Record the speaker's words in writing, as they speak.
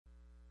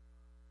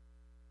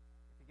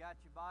got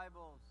your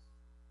Bibles,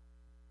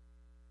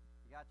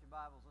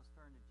 let's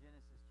turn to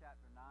Genesis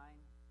chapter 9.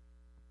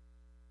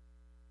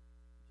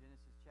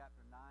 Genesis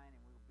chapter 9,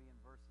 and we'll be in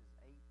verses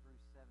 8 through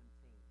 17.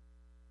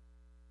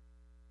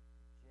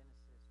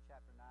 Genesis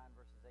chapter 9,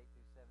 verses 8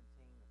 through 17.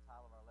 The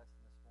title of our lesson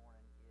this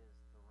morning is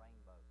The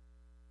Rainbow.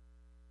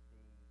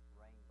 The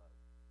Rainbow.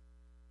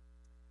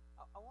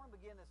 I want to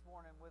begin this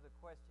morning with a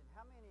question.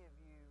 How many of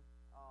you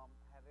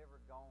have ever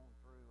gone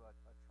through a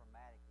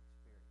traumatic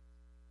experience?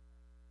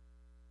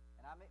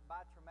 And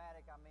by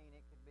traumatic, I mean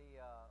it could be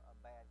a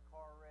bad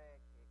car wreck.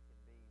 It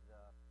could be the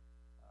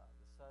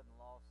sudden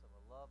loss of a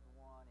loved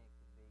one. It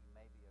could be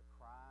maybe a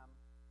crime.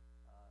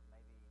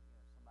 Maybe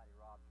somebody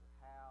robbed your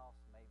house.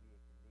 Maybe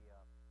it could be a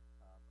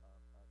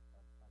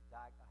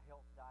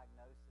health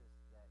diagnosis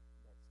that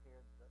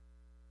scared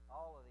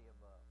all of the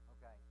above.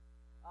 Okay.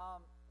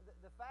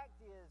 The fact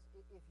is,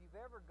 if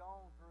you've ever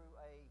gone through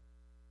I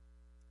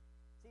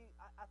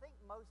think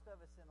most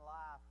of us in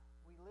life,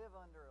 we live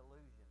under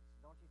illusions.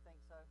 Don't you think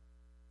so?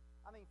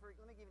 I mean,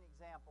 let me give you an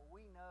example.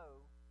 We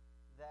know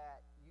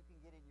that you can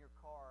get in your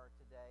car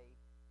today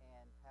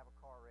and have a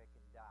car wreck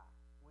and die.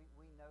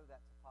 We know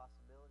that's a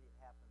possibility. It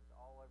happens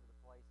all over the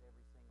place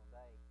every single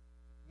day.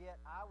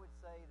 Yet I would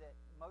say that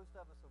most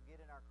of us will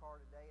get in our car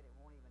today and it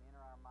won't even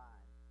enter our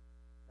mind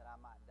that I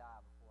might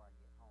die before I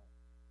get home.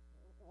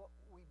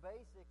 We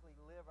basically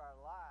live our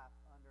life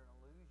under an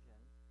illusion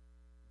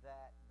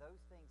that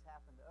those things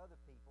happen to other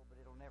people, but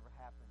it'll never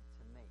happen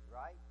to me,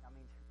 right? I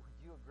mean, would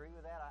you agree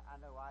with that? I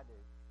know I do.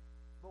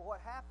 But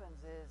what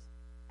happens is,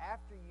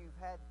 after you've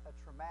had a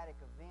traumatic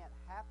event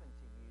happen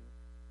to you,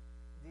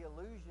 the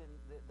illusion,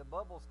 the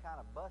bubble's kind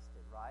of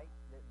busted, right?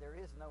 There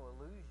is no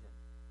illusion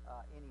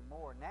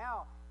anymore.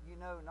 Now,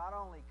 not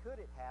only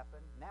could it happen,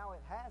 now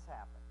it has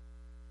happened.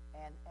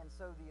 And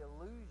so the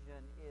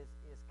illusion is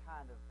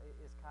kind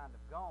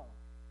of gone.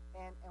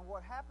 And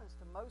what happens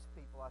to most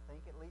people, I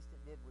think, at least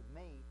it did with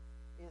me,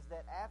 is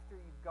that after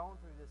you've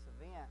gone through this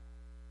event,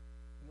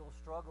 you'll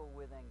struggle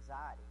with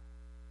anxiety.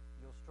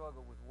 You'll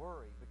struggle with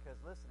worry because,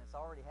 listen, it's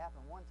already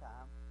happened one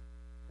time.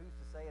 Who's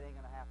to say it ain't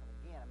going to happen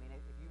again? I mean,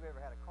 if you've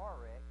ever had a car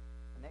wreck,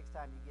 the next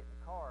time you get in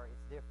the car, it's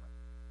different.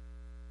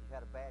 You've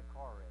had a bad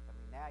car wreck. I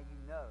mean, now you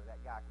know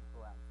that guy can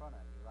pull out in front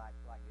of you like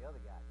the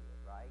other guy did,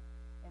 right?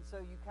 And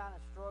so you kind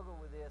of struggle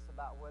with this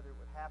about whether it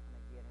would happen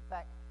again. In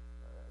fact,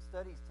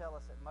 studies tell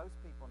us that most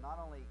people not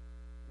only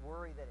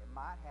worry that it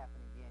might happen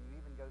again, you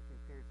even go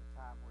through periods of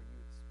time where you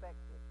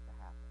expect it to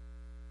happen.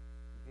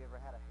 If you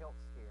ever had a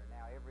health scare,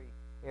 now every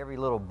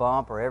little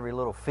bump or every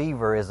little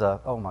fever is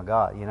oh my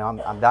God,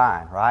 I'm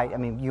dying, right? I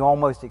mean, you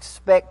almost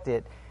expect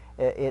it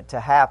to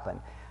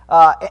happen.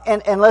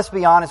 And let's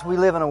be honest, we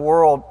live in a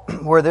world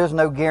where there's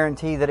no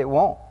guarantee that it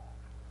won't.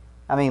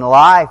 I mean,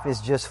 life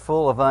is just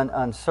full of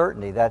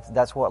uncertainty.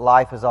 That's what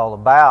life is all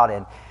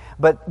about.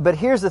 But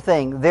here's the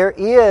thing: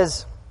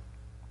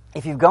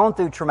 if you've gone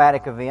through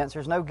traumatic events,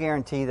 there's no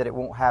guarantee that it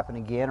won't happen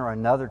again or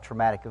another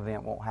traumatic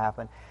event won't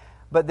happen.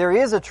 But there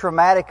is a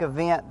traumatic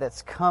event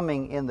that's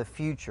coming in the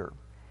future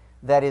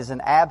that is an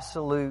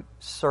absolute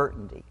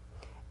certainty.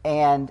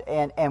 And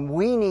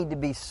we need to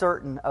be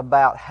certain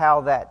about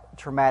how that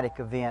traumatic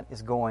event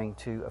is going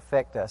to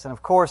affect us. And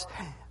of course,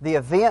 the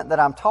event that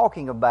I'm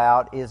talking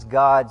about is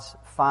God's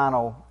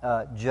final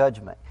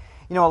judgment.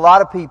 A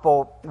lot of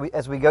people,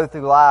 as we go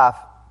through life,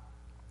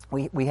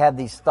 we have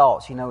these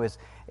thoughts,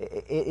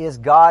 is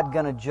God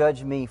going to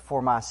judge me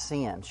for my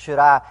sins? Should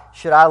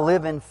I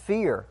live in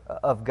fear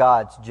of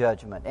God's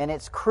judgment? And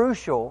it's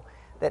crucial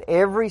that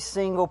every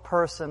single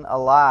person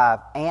alive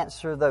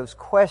answer those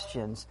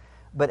questions,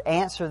 but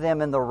answer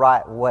them in the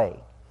right way.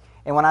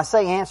 And when I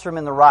say answer them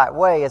in the right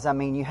way, I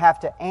mean you have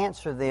to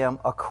answer them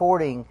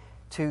according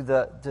to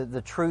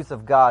the truth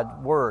of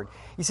God's Word.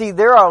 You see,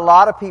 there are a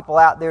lot of people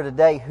out there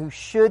today who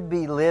should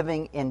be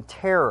living in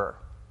terror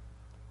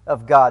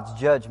of God's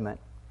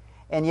judgment.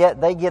 And yet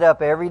they get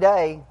up every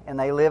day and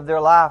they live their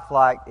life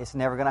like it's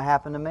never going to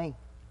happen to me.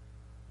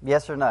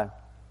 Yes or no?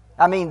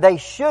 I mean, they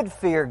should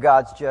fear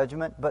God's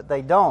judgment, but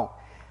they don't.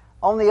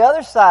 On the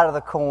other side of the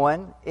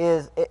coin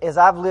is, as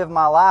I've lived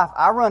my life,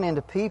 I run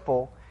into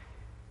people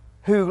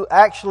who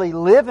actually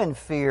live in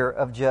fear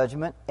of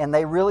judgment, and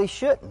they really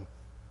shouldn't.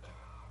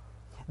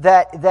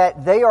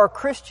 That they are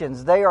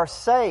Christians, they are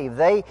saved,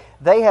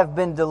 they have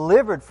been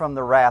delivered from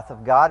the wrath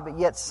of God, but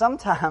yet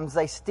sometimes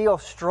they still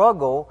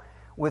struggle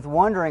with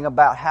wondering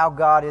about how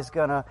God is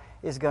going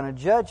to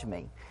judge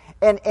me.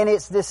 And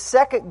it's this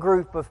second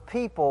group of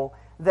people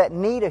that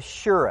need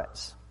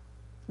assurance.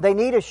 They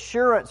need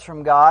assurance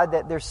from God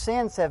that their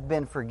sins have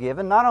been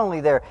forgiven. Not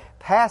only their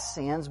past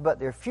sins, but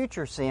their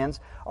future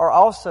sins are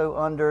also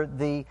under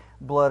the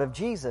blood of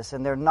Jesus,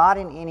 and they're not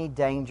in any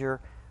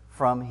danger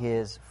from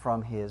His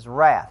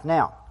wrath.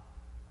 Now,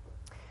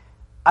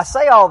 I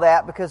say all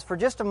that because for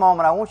just a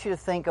moment I want you to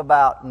think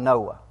about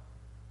Noah.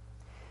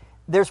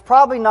 There's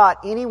probably not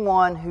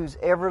anyone who's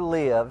ever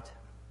lived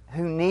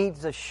who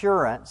needs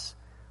assurance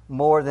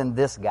more than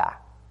this guy.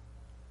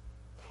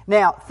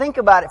 Now, think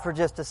about it for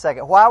just a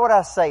second. Why would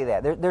I say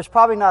that? There's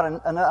probably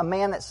not a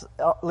man that's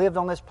lived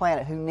on this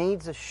planet who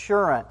needs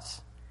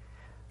assurance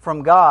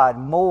from God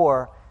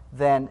more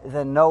than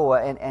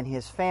Noah and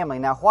his family.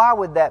 Now, why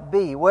would that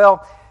be?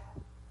 Well,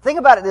 think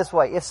about it this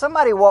way. If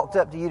somebody walked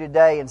up to you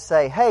today and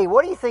say, hey,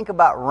 what do you think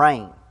about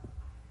rain?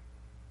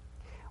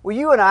 Well,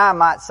 you and I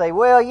might say,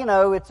 well,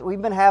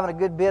 we've been having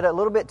a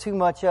little bit too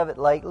much of it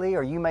lately,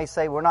 or you may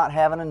say we're not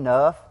having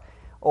enough,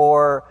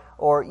 or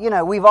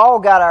we've all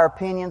got our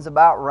opinions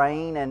about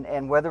rain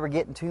and whether we're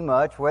getting too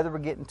much, whether we're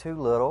getting too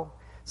little.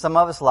 Some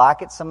of us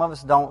like it, some of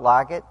us don't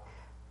like it.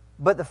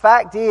 But the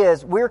fact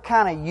is, we're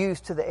kind of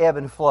used to the ebb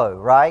and flow,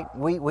 right?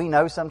 We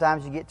know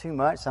sometimes you get too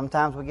much,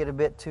 sometimes we get a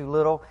bit too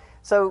little.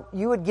 So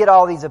you would get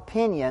all these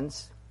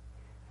opinions,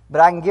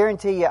 but I can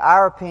guarantee you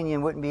our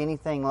opinion wouldn't be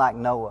anything like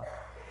Noah.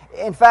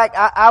 In fact,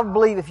 I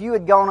believe if you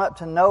had gone up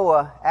to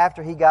Noah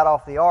after he got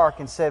off the ark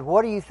and said,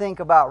 what do you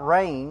think about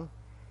rain?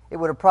 It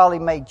would have probably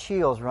made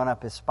chills run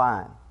up his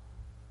spine.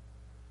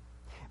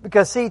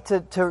 Because see,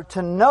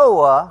 to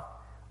Noah,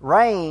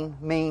 rain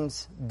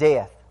means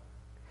death.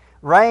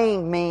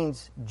 Rain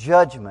means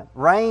judgment.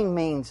 Rain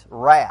means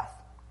wrath.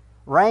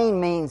 Rain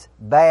means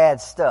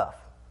bad stuff.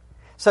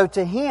 So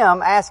to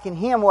him, asking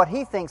him what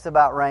he thinks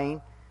about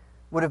rain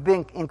would have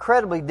been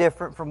incredibly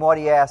different from what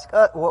he asked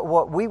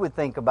what we would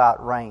think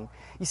about rain.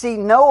 You see,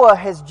 Noah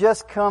has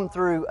just come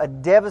through a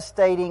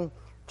devastating,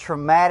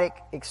 traumatic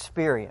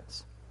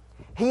experience.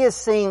 He has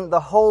seen the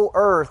whole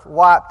earth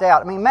wiped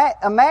out. I mean,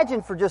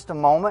 imagine for just a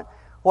moment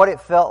what it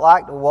felt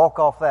like to walk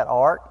off that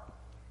ark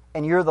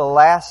and you're the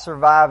last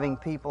surviving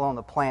people on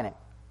the planet.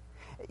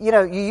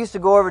 You used to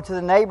go over to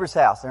the neighbor's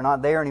house. They're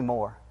not there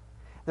anymore.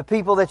 The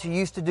people that you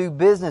used to do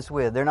business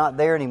with, they're not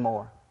there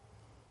anymore.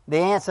 The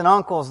aunts and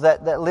uncles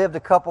that lived a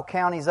couple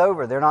counties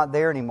over, they're not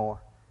there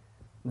anymore.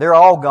 They're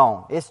all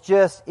gone. It's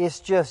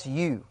just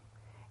you.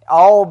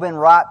 All been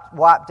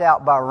wiped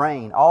out by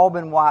rain. All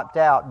been wiped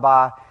out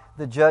by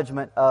the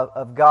judgment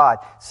of God.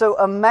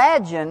 So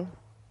imagine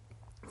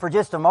for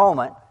just a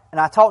moment, and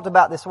I talked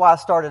about this why I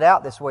started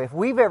out this way. If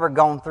we've ever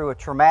gone through a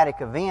traumatic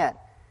event,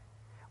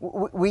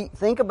 we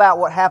think about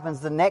what happens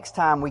the next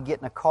time we get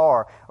in a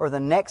car or the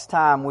next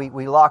time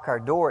we lock our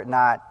door at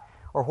night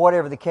or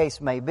whatever the case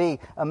may be.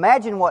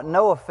 Imagine what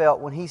Noah felt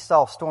when he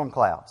saw storm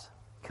clouds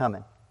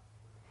coming.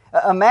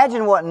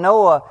 Imagine what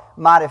Noah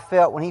might have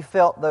felt when he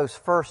felt those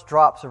first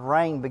drops of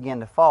rain begin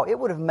to fall. It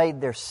would have made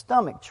their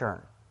stomach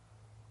churn.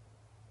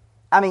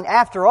 I mean,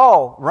 after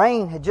all,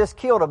 rain had just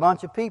killed a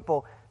bunch of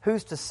people.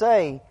 Who's to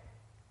say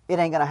it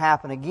ain't going to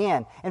happen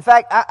again? In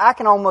fact, I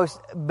can almost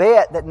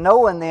bet that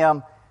Noah and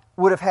them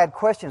would have had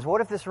questions.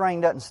 What if this rain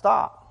doesn't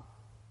stop?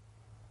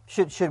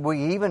 Should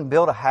we even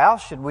build a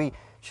house? Should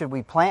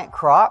we plant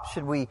crops?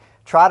 Should we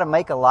try to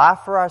make a life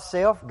for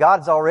ourselves?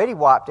 God's already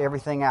wiped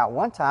everything out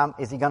one time.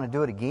 Is He going to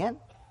do it again?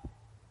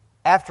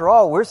 After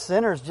all, we're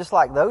sinners just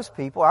like those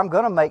people. I'm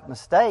going to make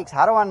mistakes.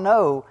 How do I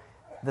know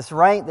this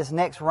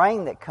next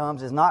rain that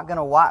comes is not going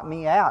to wipe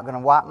me out, going to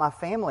wipe my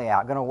family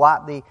out, going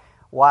to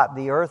wipe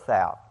the earth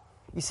out?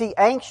 You see,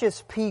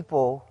 anxious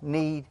people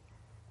need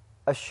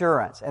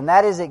assurance. And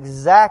that is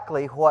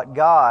exactly what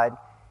God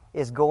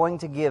is going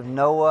to give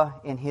Noah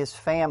and his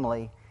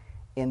family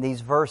in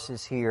these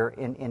verses here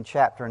in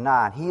chapter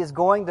 9. He is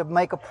going to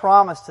make a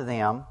promise to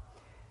them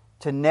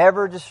to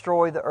never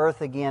destroy the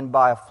earth again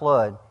by a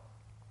flood.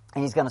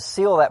 And He's going to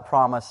seal that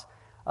promise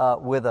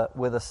with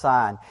a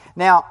sign.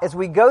 Now, as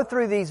we go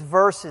through these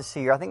verses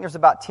here, I think there's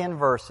about 10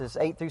 verses,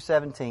 8 through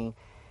 17,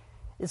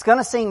 it's going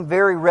to seem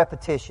very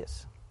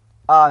repetitious.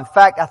 In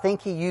fact, I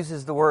think he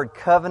uses the word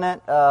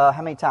covenant, how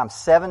many times?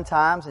 7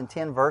 times in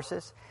 10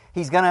 verses.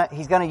 He's going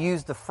to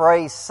use the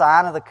phrase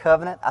sign of the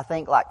covenant, I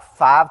think like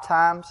 5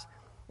 times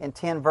in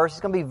 10 verses.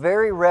 It's going to be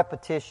very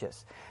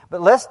repetitious.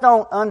 But let's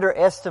don't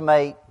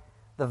underestimate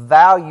the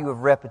value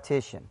of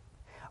repetition.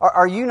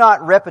 Are you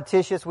not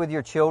repetitious with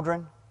your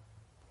children?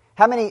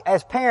 How many,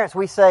 as parents,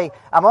 we say,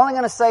 I'm only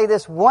going to say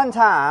this one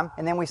time,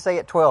 and then we say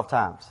it 12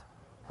 times.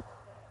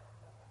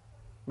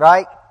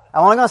 Right?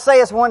 I'm only going to say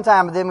this one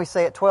time, but then we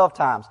say it 12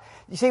 times.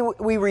 You see,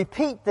 we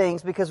repeat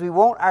things because we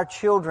want our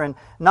children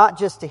not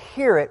just to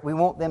hear it, we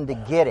want them to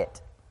get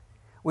it.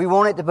 We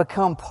want it to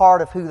become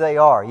part of who they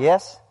are.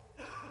 Yes?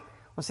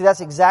 Well, see,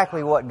 that's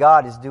exactly what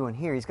God is doing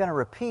here. He's going to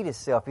repeat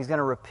Himself. He's going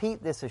to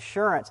repeat this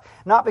assurance,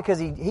 not because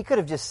He could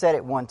have just said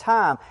it one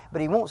time,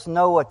 but He wants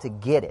Noah to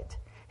get it.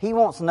 He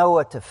wants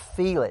Noah to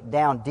feel it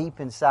down deep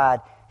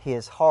inside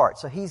his heart.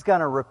 So He's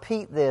going to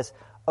repeat this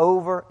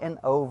over and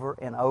over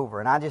and over.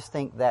 And I just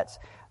think that's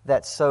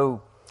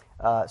so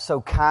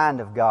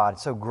kind of God,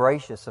 so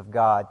gracious of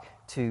God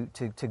to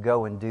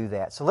go and do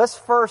that. So let's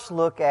first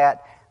look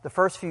at the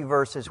first few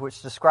verses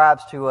which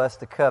describes to us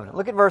the covenant.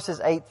 Look at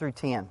verses 8 through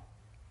 10.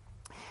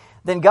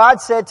 Then God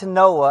said to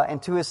Noah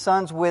and to his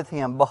sons with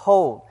him,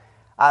 Behold,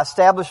 I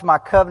establish my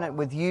covenant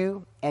with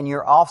you and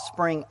your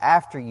offspring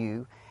after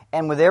you,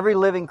 and with every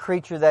living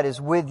creature that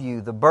is with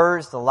you, the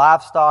birds, the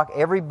livestock,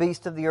 every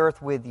beast of the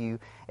earth with you,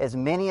 as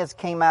many as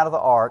came out of the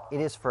ark.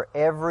 It is for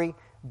every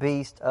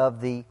beast of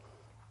the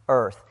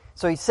earth.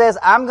 So He says,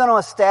 I'm going to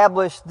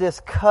establish this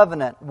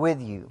covenant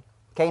with you.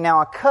 Okay, now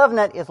a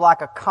covenant is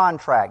like a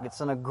contract. It's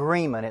an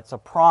agreement. It's a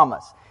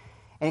promise.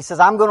 And he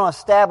says, I'm going to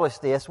establish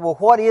this. Well,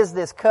 what is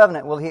this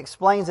covenant? Well, he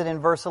explains it in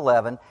verse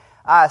 11.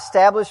 I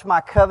establish my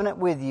covenant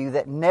with you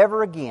that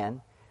never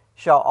again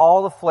shall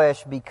all the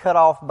flesh be cut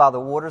off by the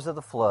waters of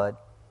the flood,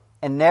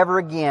 and never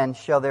again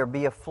shall there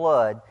be a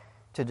flood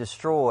to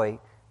destroy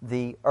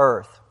the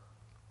earth.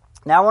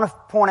 Now I want to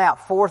point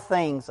out 4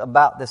 things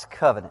about this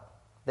covenant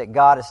that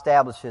God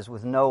establishes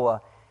with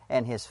Noah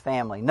and his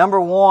family. Number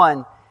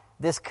 1,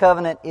 this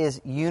covenant is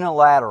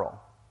unilateral.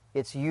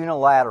 It's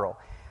unilateral.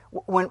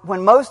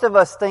 When most of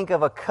us think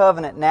of a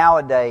covenant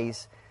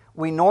nowadays,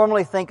 we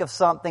normally think of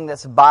something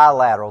that's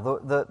bilateral.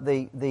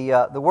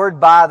 The word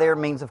bi there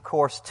means, of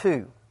course,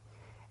 two.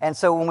 And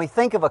so when we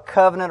think of a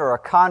covenant or a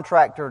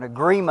contract or an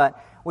agreement,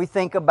 we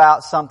think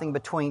about something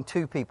between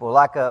two people,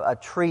 like a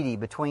treaty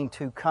between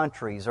two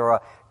countries, or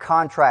a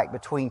contract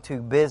between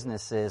two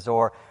businesses,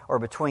 or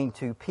between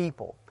two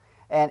people.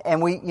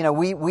 And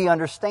we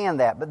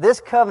understand that. But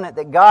this covenant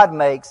that God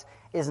makes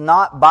is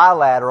not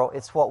bilateral,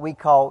 it's what we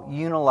call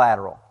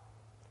unilateral.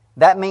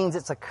 That means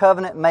it's a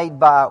covenant made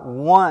by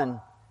one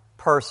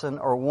person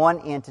or one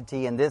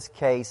entity, in this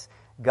case,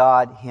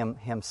 God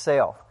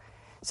Himself.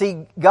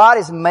 See, God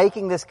is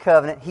making this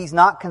covenant. He's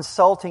not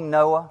consulting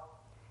Noah.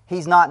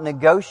 He's not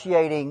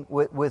negotiating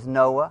with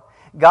Noah.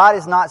 God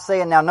is not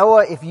saying, now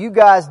Noah, if you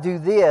guys do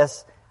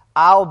this,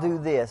 I'll do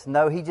this.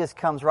 No, He just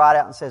comes right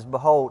out and says,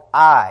 behold,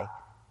 I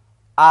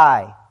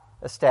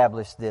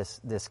established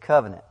this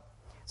covenant.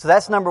 So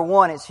that's number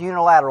 1, it's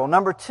unilateral.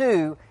 Number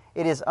 2,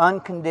 it is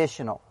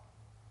unconditional.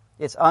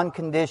 It's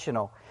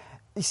unconditional.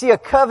 You see, a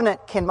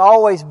covenant can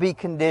always be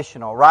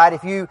conditional, right?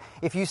 If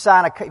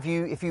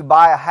you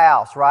buy a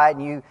house, right,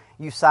 and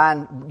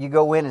you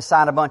go in and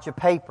sign a bunch of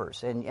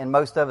papers, and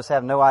most of us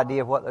have no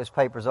idea what those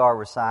papers are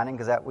we're signing,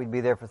 because we'd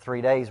be there for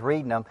 3 days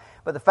reading them.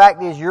 But the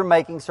fact is, you're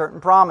making certain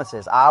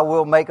promises. I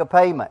will make a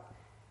payment,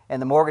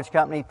 and the mortgage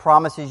company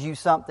promises you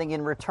something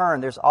in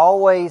return. There's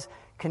always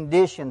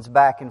conditions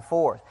back and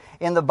forth.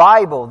 In the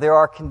Bible, there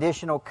are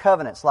conditional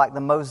covenants, like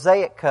the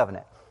Mosaic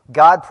covenant.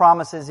 God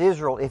promises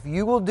Israel, if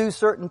you will do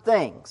certain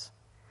things,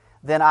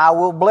 then I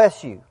will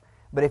bless you.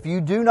 But if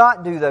you do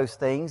not do those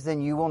things,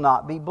 then you will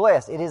not be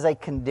blessed. It is a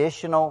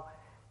conditional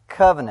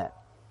covenant.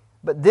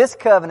 But this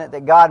covenant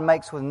that God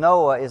makes with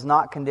Noah is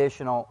not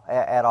conditional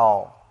at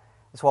all.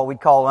 It's what we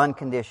call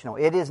unconditional.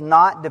 It is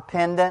not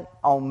dependent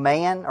on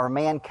man or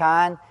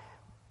mankind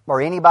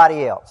or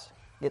anybody else.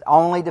 It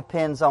only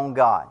depends on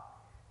God.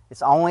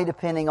 It's only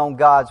depending on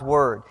God's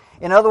Word.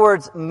 In other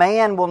words,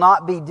 man will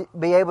not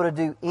be able to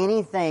do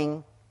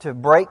anything to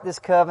break this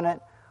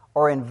covenant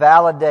or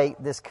invalidate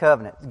this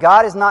covenant.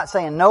 God is not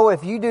saying, no,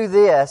 if you do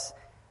this,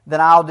 then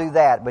I'll do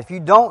that. But if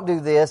you don't do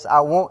this, I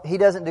won't. He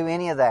doesn't do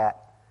any of that.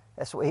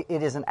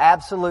 It is an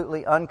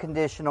absolutely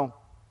unconditional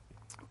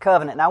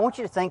covenant. Now I want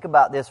you to think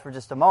about this for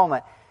just a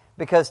moment,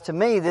 because to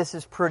me this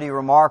is pretty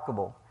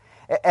remarkable.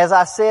 As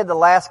I said the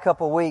last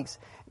couple of weeks,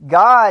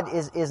 God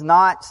is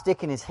not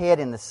sticking His head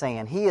in the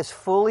sand. He is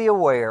fully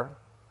aware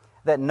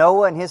that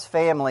Noah and his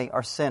family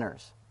are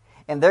sinners.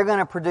 And they're going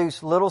to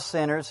produce little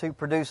sinners who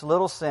produce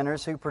little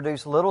sinners who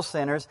produce little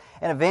sinners.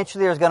 And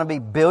eventually there's going to be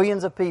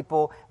billions of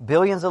people,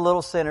 billions of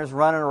little sinners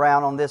running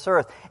around on this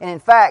earth. And in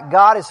fact,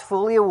 God is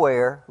fully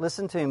aware,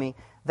 listen to me,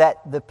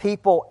 that the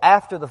people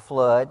after the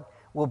flood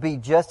will be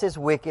just as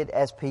wicked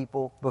as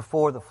people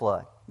before the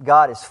flood.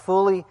 God is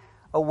fully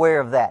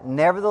aware of that.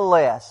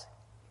 Nevertheless,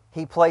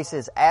 He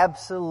places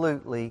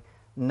absolutely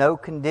no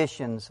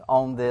conditions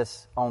on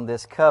this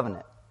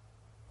covenant.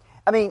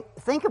 I mean,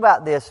 think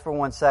about this for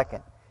 1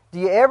 second. Do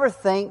you ever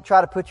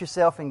try to put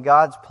yourself in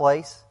God's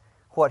place,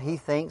 what He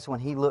thinks when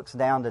He looks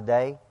down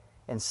today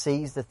and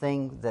sees the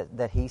thing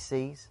that He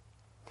sees?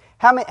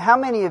 How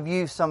many of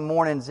you some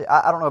mornings,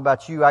 I don't know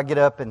about you, I get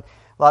up and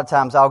a lot of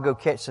times I'll go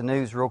catch the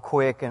news real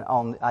quick, and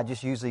I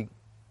just usually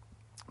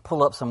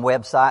pull up some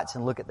websites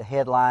and look at the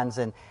headlines,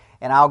 and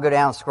I'll go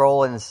down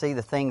scrolling and see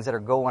the things that are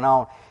going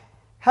on.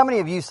 How many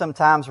of you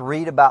sometimes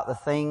read about the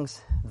things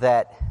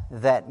that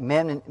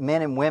men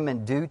and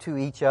women do to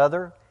each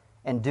other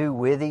and do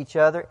with each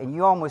other, and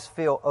you almost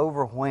feel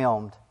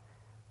overwhelmed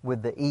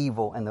with the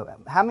evil?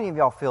 How many of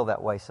y'all feel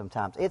that way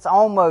sometimes? It's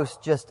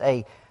almost just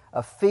a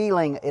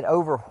feeling, it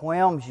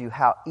overwhelms you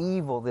how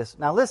evil this...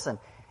 Now listen,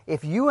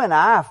 if you and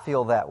I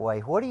feel that way,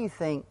 what do you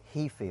think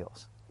He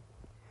feels?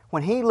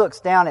 When He looks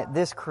down at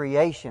this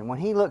creation, when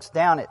He looks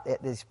down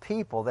at these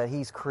people that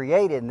He's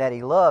created and that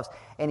He loves,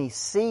 and He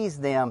sees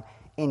them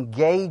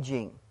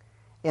engaging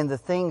in the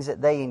things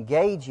that they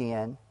engage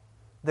in,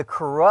 the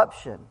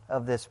corruption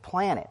of this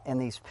planet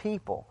and these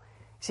people.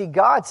 See,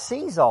 God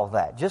sees all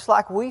that, just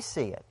like we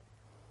see it.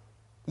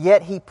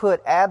 Yet He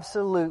put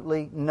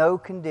absolutely no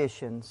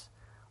conditions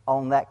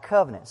on that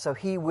covenant. So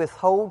He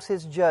withholds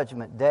His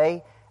judgment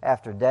day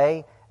after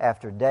day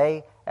after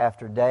day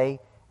after day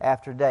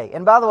after day.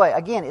 And by the way,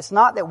 again, it's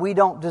not that we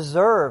don't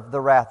deserve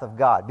the wrath of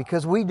God,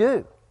 because we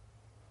do.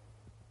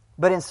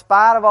 But in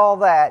spite of all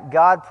that,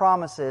 God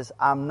promises,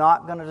 I'm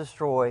not going to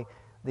destroy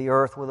the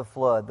earth with a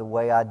flood the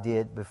way I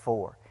did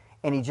before.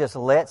 And He just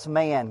lets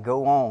man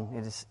go on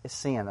in his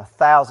sin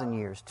 1,000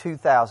 years,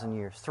 2,000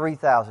 years,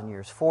 3,000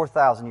 years,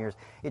 4,000 years.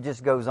 It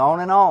just goes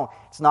on and on.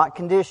 It's not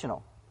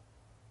conditional.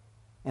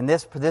 In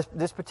this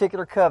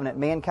particular covenant,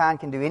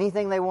 mankind can do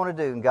anything they want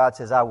to do, and God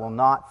says, I will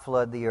not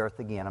flood the earth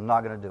again. I'm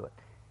not going to do it.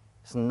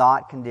 It's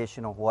not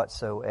conditional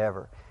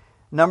whatsoever.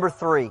 Number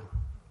 3,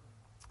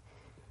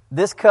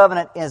 this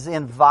covenant is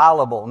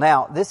inviolable.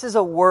 Now, this is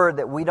a word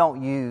that we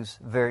don't use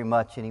very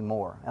much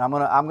anymore, and I'm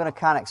going to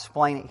kind of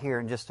explain it here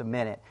in just a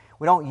minute.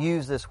 We don't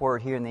use this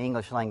word here in the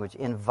English language,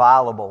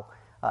 inviolable,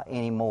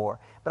 anymore.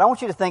 But I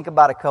want you to think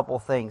about a couple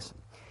of things.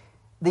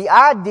 The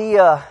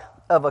idea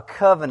of a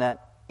covenant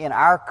in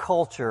our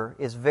culture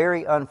is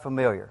very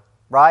unfamiliar,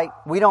 right?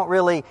 We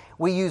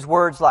use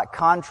words like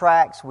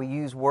contracts, we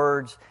use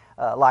words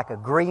like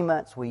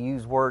agreements, we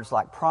use words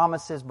like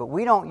promises, but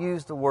we don't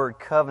use the word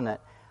covenant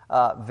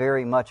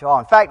very much at all.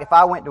 In fact, if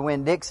I went to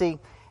Winn-Dixie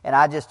and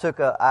I just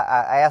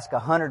I asked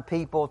 100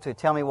 people to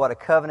tell me what a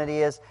covenant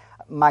is,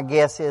 my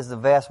guess is the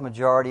vast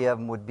majority of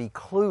them would be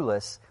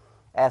clueless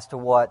as to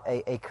what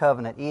a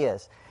covenant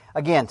is.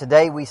 Again,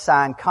 today we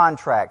sign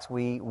contracts,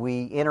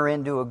 we enter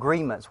into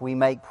agreements, we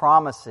make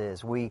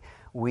promises, we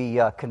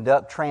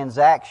conduct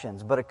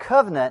transactions. But a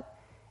covenant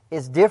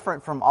is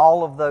different from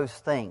all of those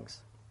things.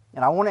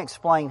 And I want to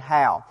explain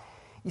how.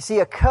 You see,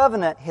 a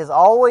covenant has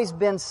always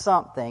been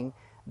something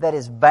that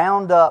is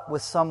bound up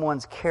with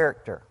someone's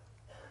character.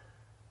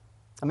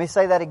 Let me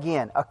say that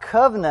again. A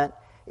covenant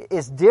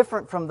is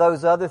different from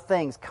those other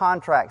things,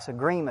 contracts,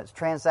 agreements,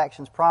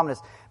 transactions,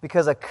 promises,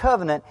 because a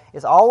covenant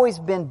has always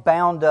been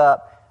bound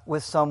up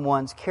with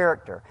someone's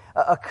character.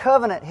 A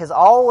covenant has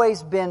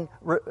always been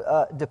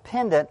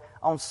dependent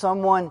on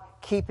someone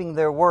keeping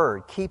their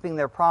word, keeping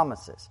their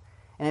promises.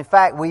 And in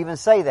fact, we even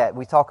say that.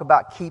 We talk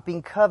about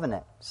keeping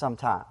covenant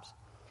sometimes.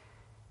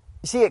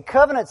 You see,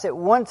 covenants at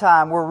one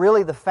time were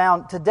really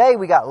today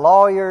we got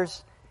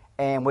lawyers,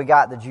 and we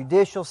got the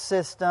judicial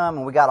system,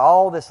 and we got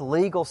all this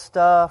legal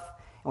stuff,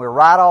 and we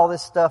write all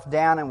this stuff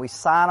down, and we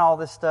sign all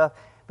this stuff.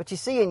 But you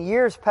see, in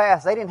years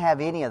past, they didn't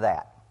have any of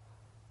that.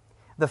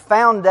 The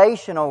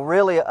foundational,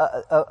 really,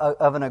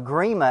 of an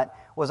agreement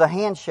was a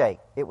handshake.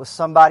 It was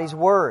somebody's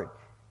word.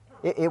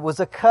 It was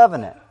a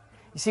covenant.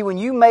 You see, when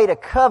you made a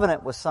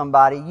covenant with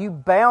somebody, you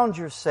bound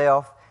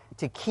yourself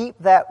to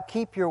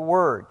keep your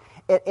word.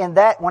 And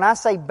that, when I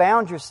say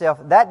bound yourself,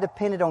 that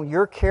depended on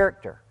your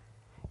character,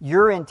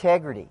 your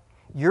integrity.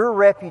 Your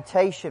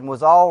reputation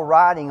was all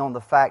riding on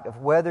the fact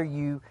of whether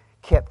you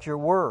kept your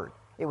word.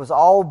 It was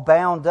all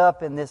bound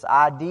up in this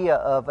idea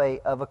of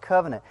a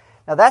covenant.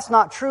 Now, that's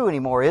not true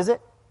anymore, is it?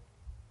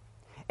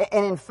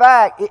 And in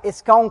fact,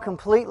 it's gone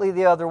completely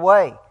the other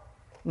way.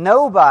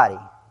 Nobody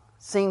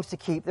seems to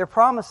keep their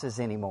promises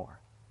anymore.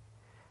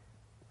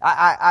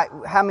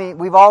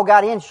 We've all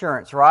got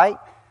insurance, right?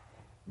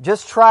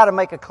 Just try to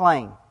make a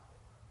claim.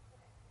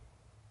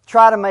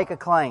 Try to make a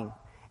claim.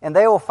 And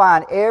they will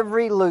find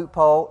every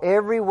loophole,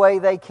 every way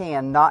they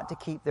can not to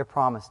keep their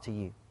promise to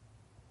you.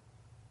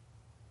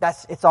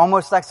 It's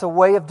almost like a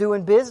way of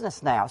doing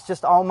business now. It's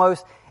just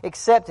almost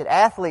accepted.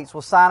 Athletes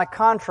will sign a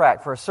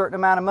contract for a certain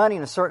amount of money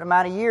in a certain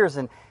amount of years,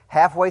 and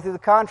halfway through the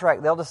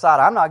contract, they'll decide,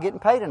 I'm not getting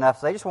paid enough,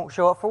 so they just won't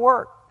show up for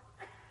work.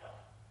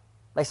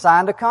 They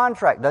signed a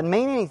contract. Doesn't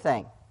mean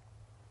anything.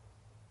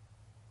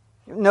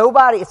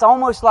 It's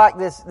almost like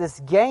this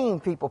game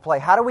people play.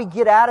 How do we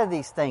get out of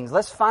these things?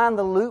 Let's find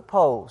the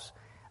loopholes.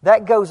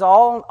 That goes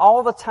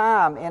all the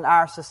time in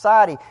our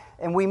society,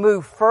 and we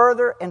move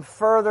further and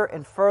further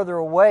and further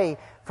away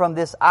from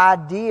this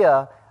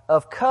idea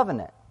of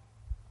covenant.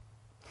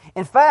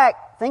 In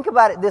fact, think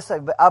about it this way,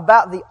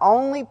 about the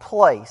only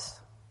place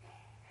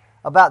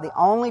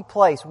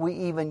we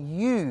even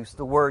use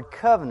the word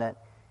covenant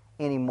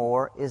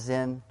anymore is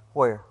in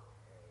where?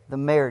 The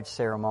marriage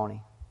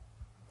ceremony.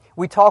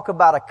 We talk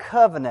about a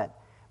covenant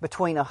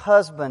between a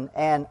husband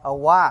and a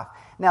wife.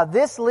 Now,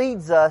 this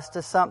leads us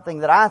to something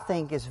that I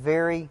think is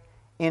very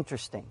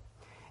interesting.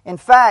 In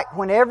fact,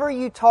 whenever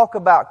you talk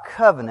about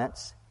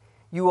covenants,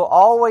 you will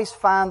always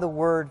find the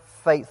word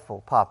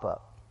faithful pop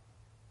up.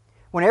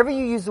 Whenever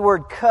you use the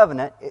word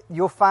covenant,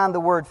 you'll find the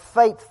word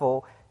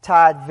faithful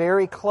tied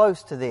very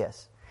close to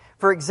this.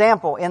 For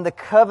example, in the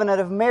covenant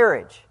of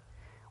marriage,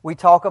 we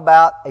talk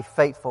about a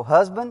faithful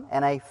husband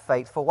and a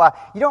faithful wife.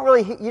 You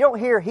don't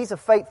hear he's a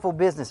faithful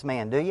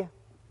businessman, do you?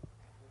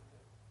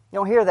 You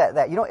don't hear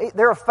that.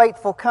 They're a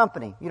faithful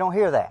company. You don't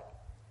hear that.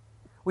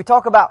 We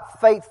talk about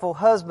faithful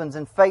husbands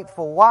and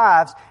faithful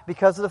wives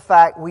because of the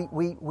fact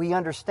we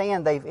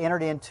understand they've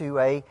entered into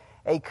a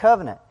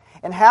covenant.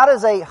 And how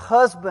does a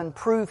husband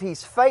prove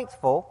he's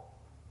faithful?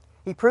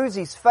 He proves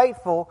he's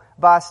faithful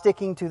by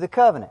sticking to the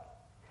covenant.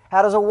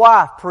 How does a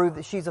wife prove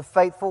that she's a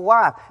faithful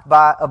wife?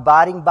 By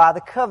abiding by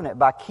the covenant,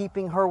 by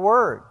keeping her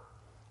word,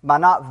 by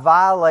not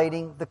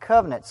violating the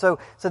covenant. So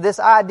this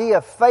idea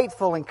of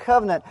faithful and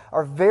covenant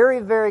are very,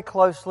 very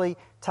closely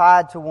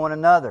tied to one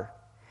another.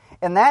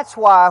 And that's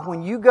why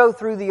when you go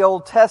through the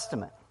Old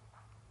Testament,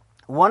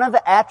 one of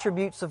the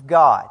attributes of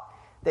God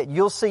that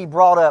you'll see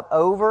brought up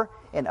over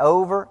and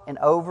over and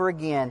over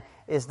again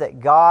is that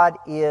God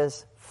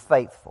is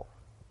faithful.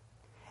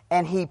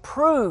 And He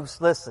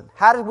proves, listen,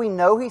 how do we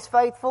know He's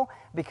faithful?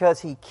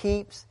 Because He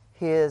keeps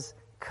His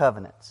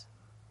covenants.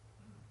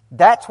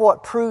 That's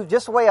what proves,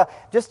 just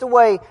the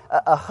way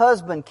a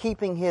husband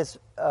keeping his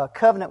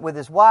covenant with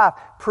his wife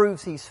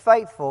proves he's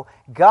faithful,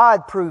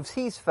 God proves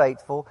He's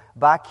faithful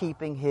by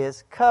keeping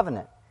His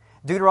covenant.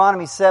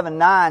 Deuteronomy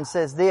 7:9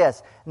 says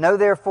this, "Know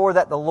therefore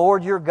that the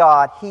Lord your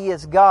God, He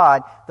is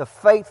God, the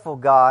faithful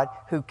God,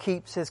 who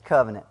keeps His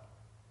covenant."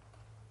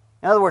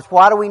 In other words,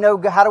 how do we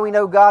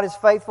know God is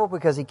faithful?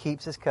 Because He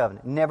keeps His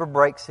covenant. Never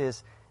breaks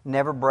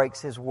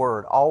His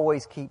word.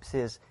 Always keeps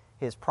His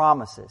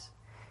promises.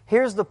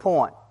 Here's the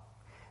point.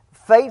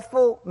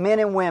 Faithful men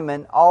and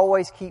women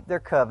always keep their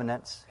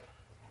covenants,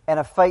 and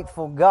a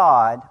faithful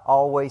God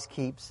always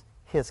keeps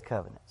His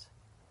covenants.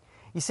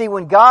 You see,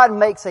 when God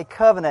makes a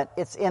covenant,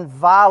 it's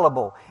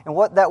inviolable. And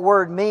what that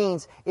word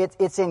means,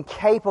 it's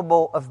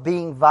incapable of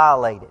being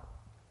violated.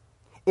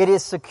 It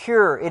is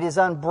secure. It is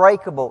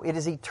unbreakable. It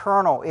is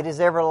eternal. It is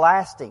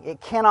everlasting.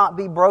 It cannot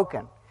be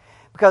broken.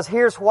 Because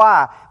here's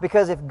why.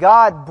 Because if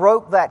God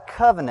broke that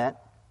covenant,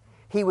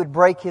 He would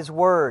break His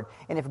word.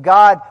 And if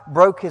God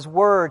broke His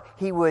word,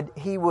 He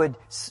would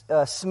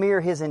smear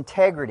His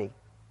integrity.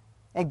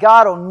 And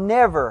God will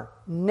never,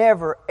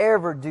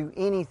 ever do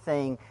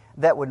anything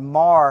that would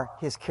mar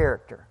His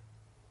character.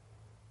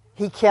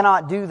 He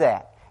cannot do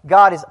that.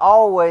 God is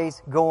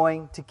always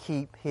going to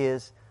keep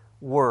His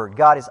word.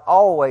 God is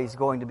always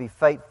going to be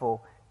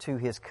faithful to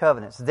His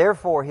covenants.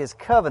 Therefore, His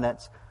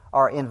covenants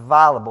are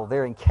inviolable.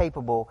 They're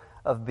incapable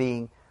of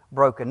being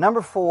broken.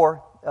 Number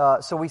 4,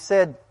 so we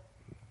said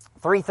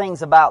 3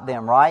 things about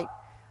them, right?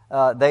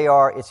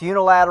 It's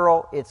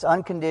unilateral, it's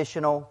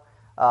unconditional,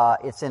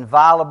 it's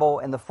inviolable,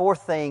 and the 4th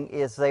thing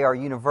is they are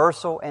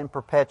universal and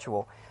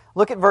perpetual.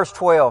 Look at verse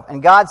 12.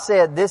 "And God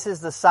said, This is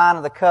the sign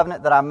of the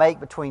covenant that I make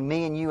between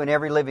me and you and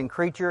every living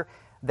creature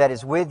that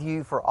is with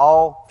you for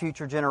all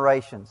future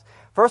generations."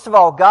 First of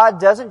all, God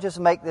doesn't just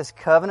make this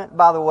covenant,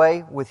 by the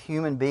way, with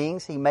human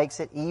beings. He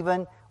makes it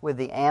even with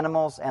the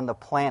animals and the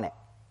planet.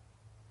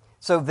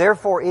 So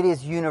therefore, it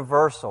is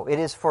universal. It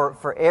is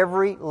for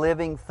every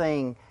living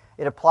thing.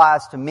 It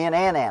applies to men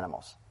and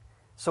animals.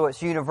 So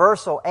it's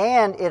universal,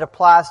 and it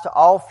applies to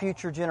all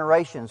future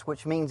generations,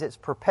 which means it's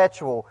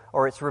perpetual,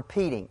 or it's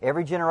repeating.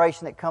 Every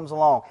generation that comes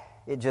along,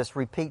 it just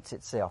repeats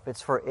itself.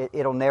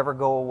 It'll never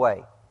go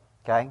away.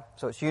 Okay?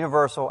 So it's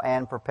universal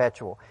and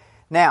perpetual.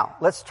 Now,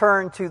 let's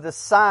turn to the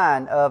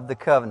sign of the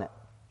covenant.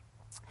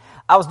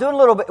 I was doing a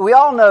little bit. We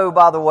all know,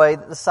 by the way,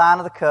 that the sign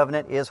of the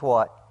covenant is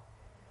what?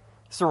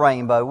 It's a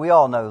rainbow. We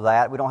all know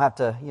that. We don't have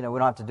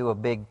to do a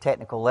big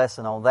technical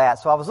lesson on that.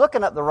 So I was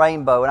looking up the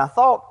rainbow, and I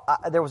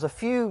thought there was a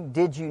few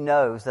did you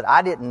knows that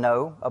I didn't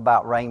know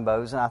about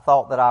rainbows, and I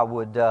thought that I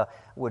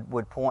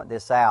would point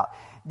this out.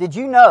 Did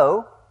you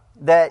know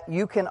that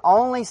you can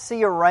only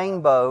see a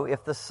rainbow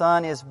if the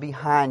sun is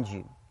behind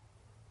you?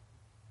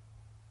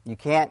 You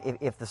can't,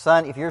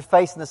 if you're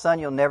facing the sun,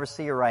 you'll never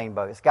see a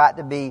rainbow. It's got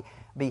to be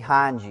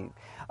behind you.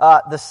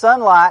 The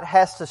sunlight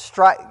has to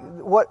strike.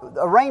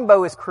 A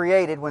rainbow is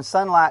created when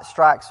sunlight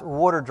strikes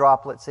water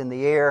droplets in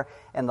the air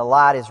and the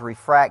light is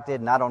refracted,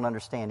 and I don't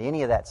understand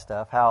any of that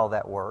stuff, how all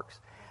that works.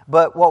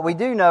 But what we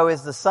do know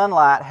is the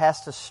sunlight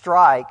has to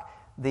strike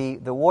the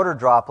water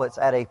droplets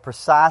at a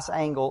precise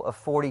angle of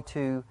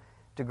 42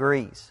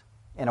 degrees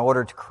in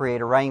order to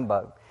create a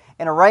rainbow.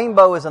 And a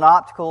rainbow is an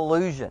optical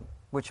illusion,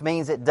 which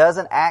means it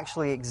doesn't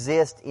actually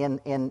exist in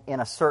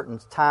a certain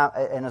time,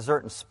 in a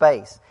certain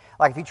space.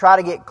 Like if you try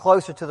to get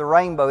closer to the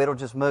rainbow, it'll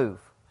just move.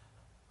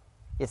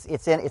 It's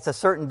a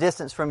certain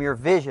distance from your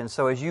vision,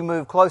 so as you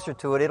move closer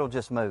to it, it'll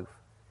just move.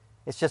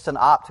 It's just an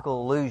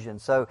optical illusion.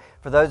 So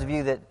for those of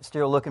you that are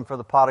still looking for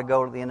the pot of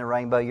gold at the end of the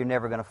rainbow, you're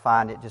never going to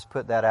find it. Just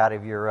put that out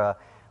of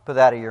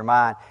your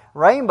mind.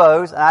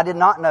 Rainbows, and I did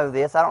not know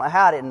this. I don't know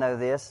how I didn't know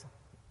this,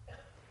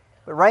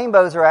 but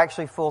rainbows are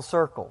actually full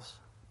circles.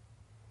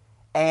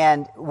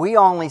 And we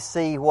only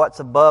see what's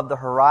above the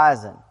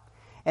horizon.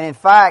 And in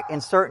fact,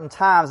 in certain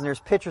times, and there's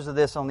pictures of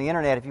this on the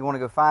internet if you want to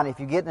go find it, if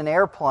you get in an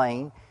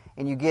airplane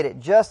and you get it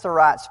just the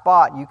right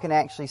spot, you can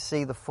actually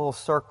see the full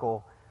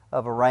circle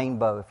of a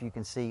rainbow if you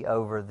can see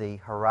over the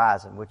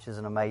horizon, which is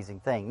an amazing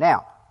thing.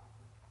 Now,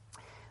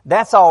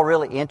 that's all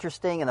really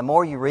interesting, and the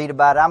more you read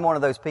about it, I'm one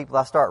of those people,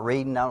 I start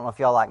reading, I don't know if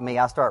y'all like me,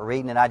 I start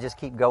reading and I just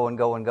keep going.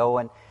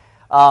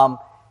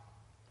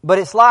 But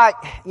it's like,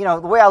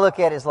 the way I look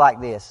at it is like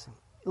this.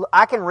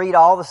 I can read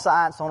all the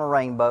science on a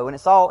rainbow, and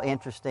it's all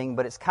interesting,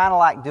 but it's kind of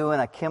like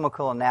doing a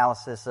chemical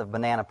analysis of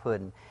banana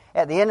pudding.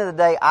 At the end of the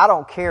day, I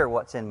don't care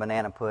what's in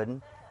banana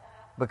pudding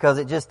because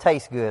it just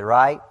tastes good,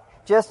 right?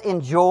 Just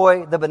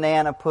enjoy the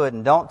banana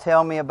pudding. Don't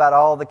tell me about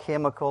all the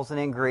chemicals and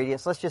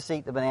ingredients. Let's just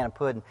eat the banana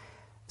pudding.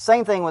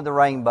 Same thing with the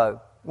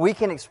rainbow. We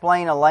can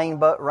explain a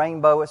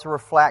rainbow. It's a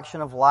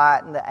reflection of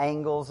light and the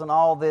angles and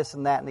all this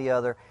and that and the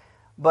other.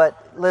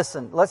 But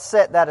listen, let's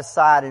set that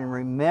aside and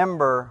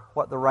remember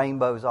what the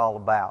rainbow is all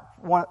about.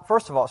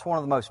 First of all, it's one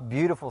of the most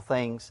beautiful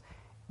things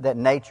that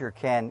nature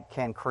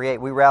can create.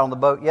 We were out on the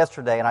boat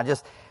yesterday, and I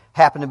just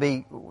happened to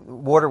be,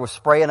 water was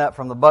spraying up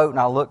from the boat, and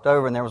I looked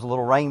over, and there was a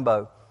little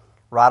rainbow.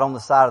 right on the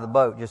side of the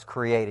boat, just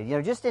created.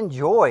 Just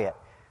enjoy it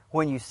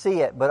when you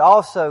see it, but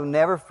also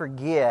never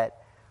forget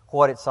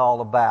what it's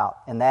all about.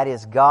 And that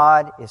is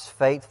God is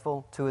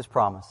faithful to His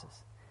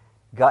promises.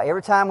 God,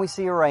 every time we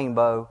see a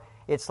rainbow,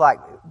 it's like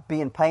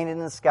being painted in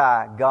the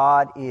sky.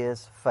 God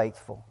is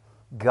faithful.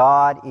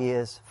 God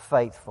is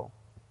faithful.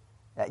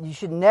 You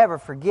should never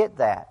forget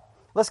that.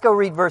 Let's go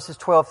read verses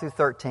 12 through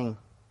 13.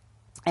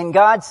 And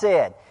God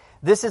said,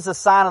 "This is a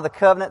sign of the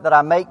covenant that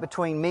I make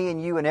between me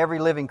and you and every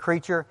living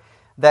creature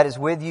that is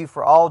with you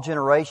for all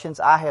generations.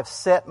 I have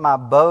set my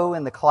bow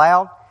in the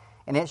cloud,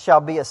 and it shall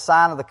be a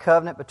sign of the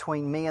covenant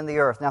between me and the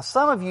earth." Now,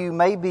 some of you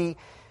may be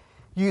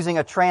using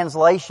a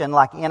translation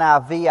like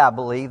NIV, I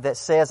believe, that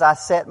says, "I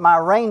set my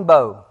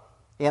rainbow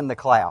in the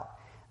cloud."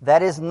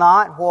 That is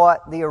not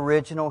what the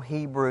original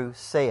Hebrew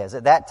says.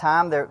 At that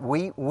time,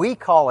 we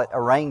call it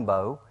a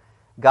rainbow.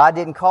 God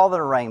didn't call it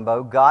a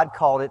rainbow. God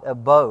called it a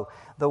bow.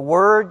 The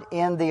word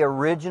in the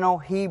original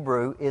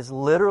Hebrew is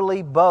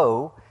literally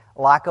bow,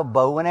 like a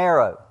bow and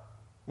arrow.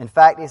 In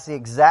fact, it's the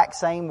exact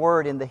same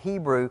word in the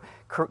Hebrew,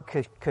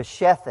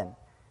 keshethin,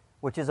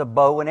 which is a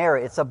bow and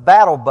arrow. It's a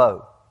battle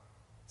bow.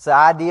 It's the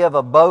idea of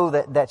a bow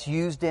that's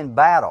used in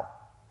battle.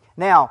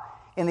 Now,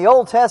 in the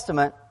Old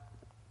Testament,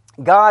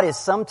 God is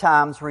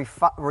sometimes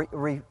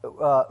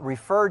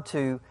referred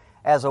to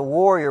as a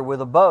warrior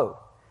with a bow.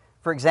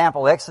 For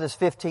example, Exodus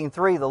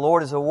 15:3, the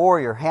Lord is a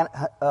warrior.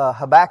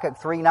 Habakkuk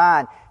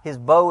 3:9, His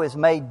bow is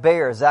made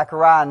bare.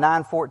 Zechariah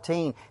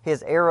 9:14,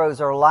 His arrows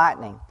are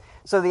lightning.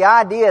 So the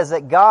idea is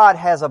that God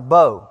has a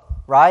bow,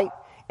 right?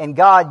 And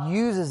God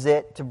uses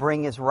it to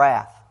bring His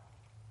wrath.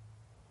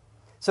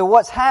 So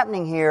what's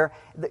happening here,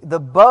 the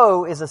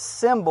bow is a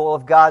symbol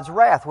of God's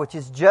wrath, which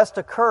has just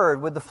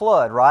occurred with the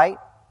flood, right?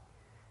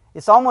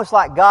 It's almost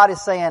like God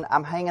is saying,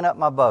 "I'm hanging up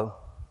my bow.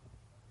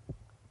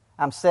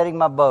 I'm setting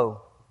my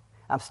bow.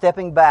 I'm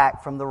stepping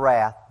back from the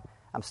wrath.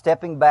 I'm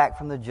stepping back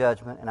from the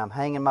judgment, and I'm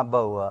hanging my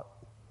bow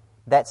up."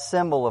 That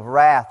symbol of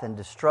wrath and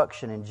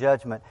destruction and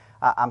judgment,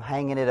 I'm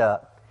hanging it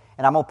up.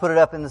 And I'm going to put it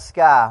up in the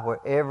sky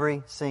where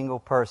every single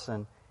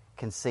person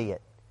can see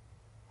it.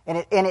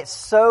 And it's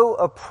so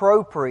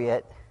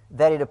appropriate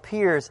that it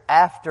appears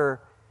after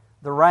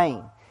the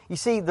rain. You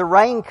see, the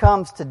rain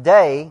comes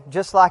today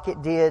just like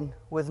it did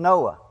with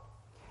Noah.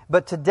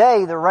 But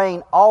today the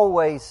rain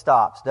always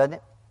stops, doesn't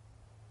it?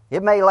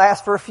 It may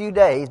last for a few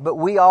days, but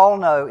we all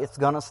know it's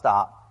going to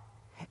stop.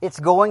 It's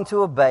going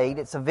to abate.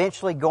 It's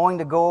eventually going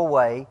to go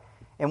away.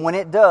 And when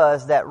it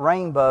does, that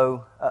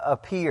rainbow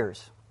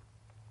appears.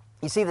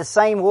 You see, the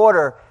same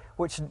water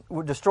which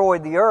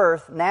destroyed the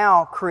earth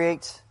now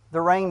creates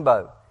the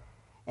rainbow.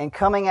 And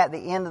coming at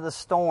the end of the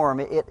storm,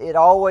 it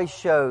always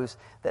shows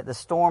that the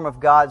storm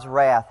of God's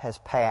wrath has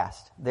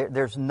passed.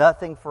 There's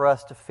nothing for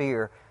us to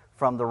fear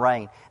from the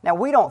rain. Now,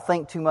 we don't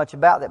think too much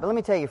about that, but let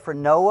me tell you, for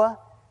Noah,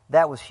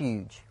 that was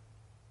huge.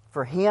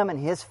 For him and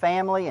his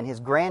family and his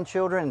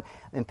grandchildren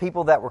and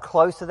people that were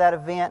close to that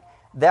event,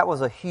 that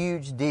was a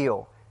huge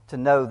deal to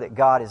know that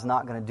God is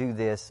not going to do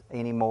this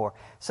anymore.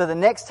 So the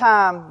next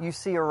time you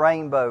see a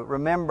rainbow,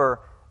 remember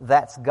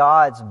that's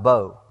God's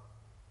bow.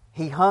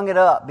 He hung it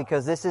up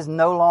because this is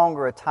no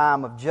longer a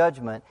time of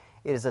judgment.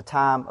 It is a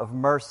time of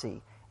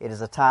mercy. It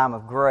is a time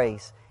of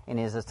grace. And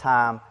it is a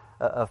time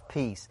of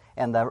peace.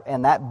 And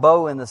that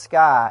bow in the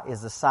sky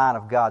is the sign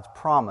of God's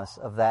promise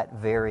of that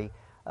very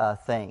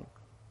thing.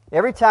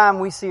 Every time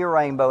we see a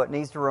rainbow, it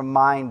needs to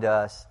remind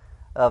us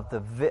of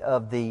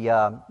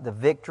the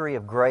victory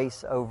of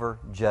grace over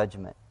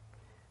judgment.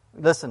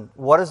 Listen,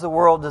 what does the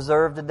world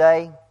deserve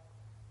today?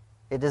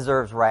 It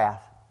deserves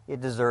wrath.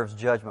 It deserves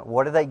judgment.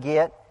 What do they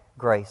get?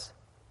 Grace.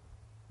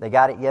 They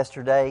got it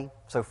yesterday.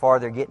 So far,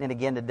 they're getting it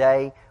again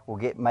today. We'll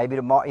get maybe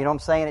tomorrow. You know what I'm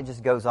saying? It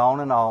just goes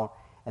on.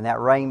 And that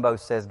rainbow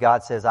says,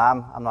 God says,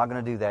 I'm not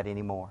going to do that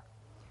anymore.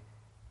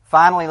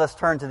 Finally, let's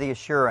turn to the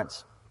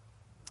assurance.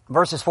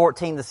 Verses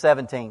 14 to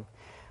 17.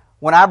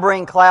 When I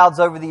bring clouds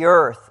over the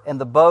earth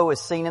and the bow is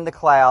seen in the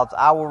clouds,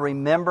 I will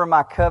remember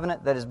my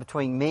covenant that is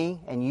between me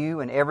and you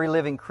and every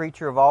living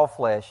creature of all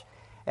flesh,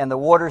 and the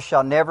waters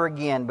shall never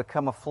again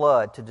become a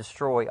flood to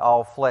destroy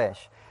all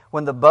flesh.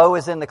 When the bow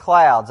is in the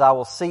clouds, I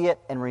will see it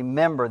and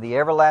remember the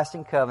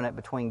everlasting covenant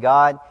between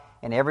God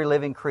and every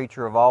living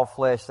creature of all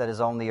flesh that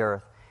is on the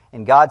earth.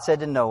 And God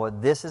said to Noah,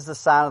 this is the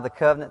sign of the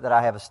covenant that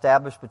I have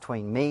established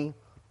between me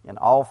and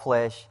all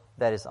flesh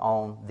that is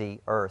on the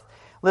earth.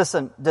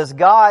 Listen, does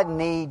God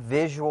need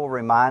visual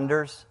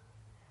reminders?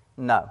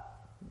 No.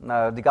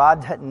 No,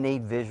 God doesn't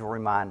need visual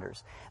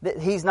reminders.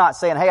 He's not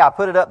saying, hey, I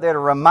put it up there to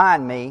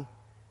remind me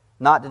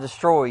not to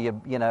destroy you,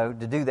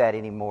 to do that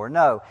anymore.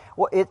 No.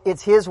 Well,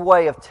 it's His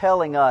way of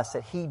telling us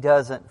that He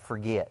doesn't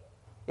forget.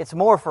 It's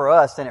more for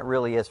us than it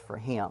really is for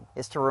Him.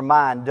 It's to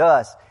remind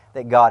us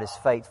that God is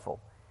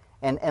faithful.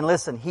 And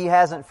listen, He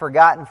hasn't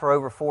forgotten for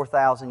over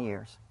 4,000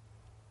 years.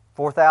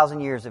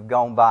 4,000 years have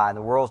gone by, and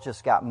the world's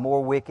just got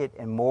more wicked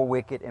and more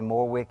wicked and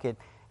more wicked,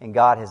 and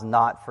God has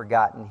not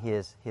forgotten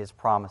His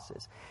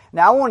promises.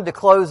 Now, I wanted to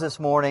close this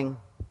morning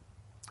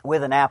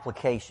with an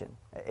application.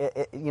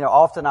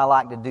 Often I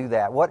like to do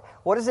that. What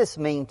does this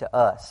mean to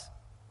us?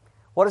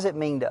 What does it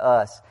mean to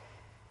us?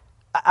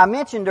 I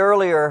mentioned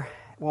earlier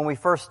when we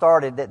first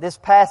started that this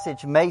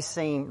passage may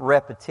seem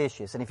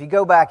repetitious. And if you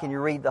go back and you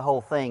read the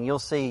whole thing, you'll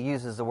see he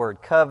uses the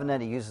word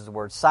covenant, he uses the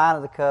word sign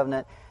of the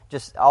covenant,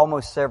 just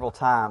almost several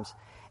times.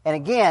 And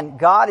again,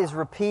 God is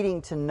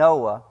repeating to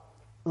Noah,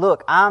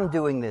 look, I'm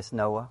doing this,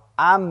 Noah.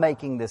 I'm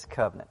making this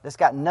covenant. It's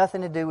got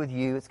nothing to do with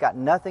you. It's got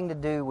nothing to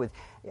do with,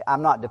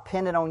 I'm not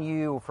dependent on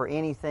you for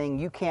anything.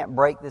 You can't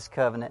break this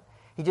covenant.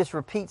 He just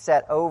repeats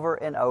that over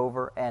and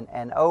over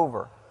and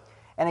over.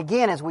 And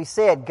again, as we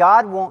said,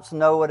 God wants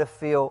Noah to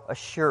feel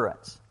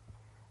assurance.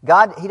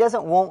 He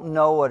doesn't want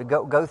Noah to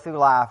go through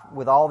life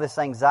with all this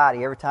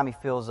anxiety every time he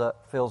feels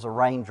a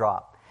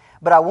raindrop.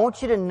 But I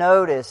want you to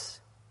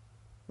notice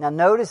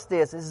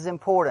this is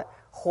important,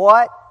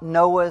 what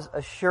Noah's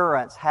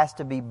assurance has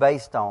to be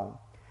based on.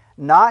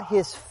 Not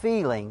his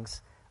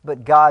feelings,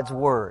 but God's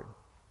Word.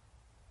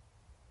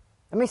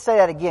 Let me say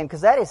that again,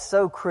 because that is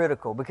so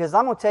critical. Because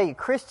I'm going to tell you,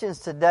 Christians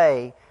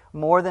today,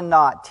 more than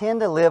not,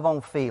 tend to live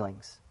on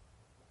feelings.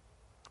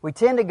 We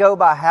tend to go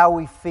by how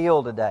we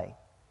feel today.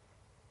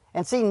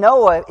 And see,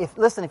 Noah, if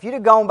you'd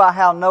have gone by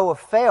how Noah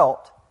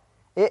felt,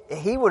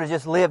 he would have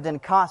just lived in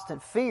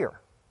constant fear.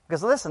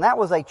 Because listen, that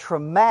was a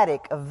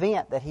traumatic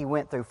event that he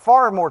went through.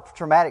 Far more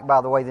traumatic, by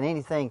the way, than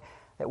anything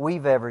that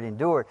we've ever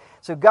endured.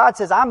 So God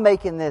says, I'm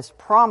making this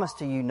promise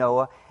to you,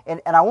 Noah,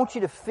 and I want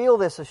you to feel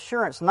this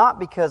assurance, not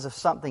because of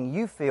something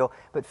you feel,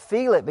 but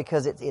feel it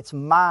because it's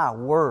my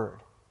word.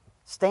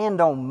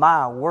 Stand on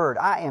my word.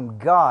 I am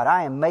God.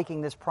 I am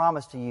making this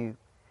promise to you.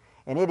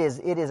 And it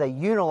is a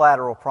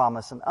unilateral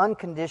promise, an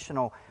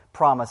unconditional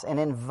promise, an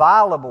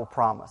inviolable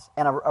promise,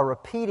 and a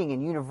repeating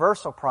and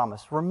universal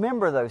promise.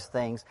 Remember those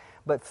things,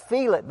 but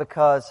feel it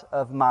because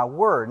of my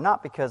word,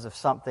 not because of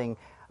something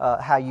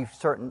how you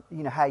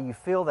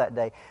feel that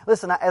day.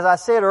 Listen, as I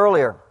said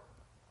earlier,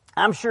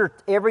 I'm sure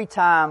every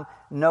time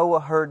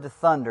Noah heard the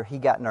thunder, he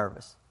got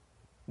nervous.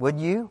 Would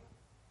you?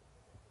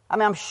 I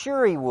mean, I'm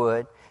sure he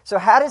would. So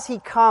how does he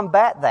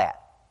combat that?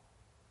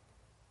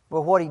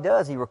 Well, what he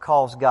does, he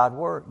recalls God's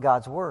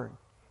word.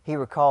 He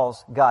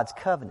recalls God's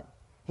covenant.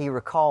 He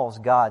recalls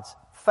God's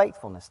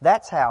faithfulness.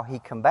 That's how he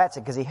combats it,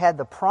 because he had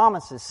the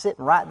promises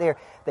sitting right there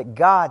that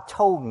God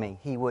told me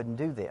he wouldn't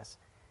do this.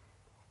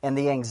 And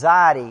the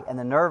anxiety and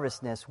the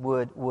nervousness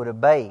would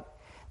abate.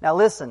 Now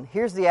listen,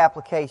 here's the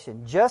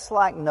application. Just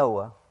like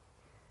Noah,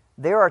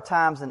 there are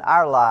times in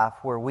our life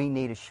where we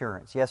need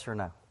assurance. Yes or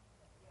no?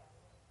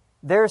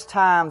 There's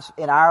times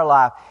in our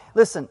life.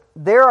 Listen,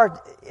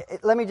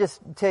 let me just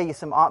tell you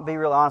be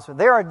real honest with you.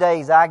 There are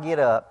days I get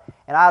up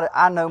and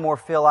I no more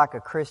feel like a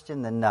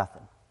Christian than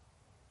nothing.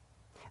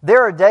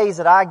 There are days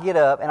that I get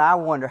up and I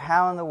wonder,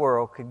 how in the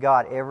world could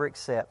God ever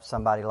accept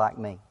somebody like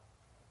me?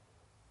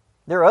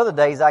 There are other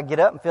days I get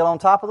up and feel on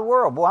top of the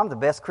world. Boy, I'm the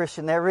best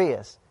Christian there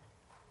is.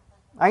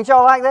 Ain't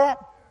y'all like that?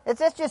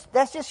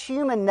 That's just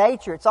human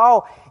nature. It's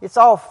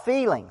all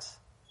feelings.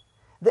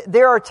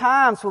 There are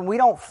times when we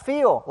don't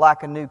feel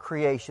like a new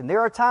creation. There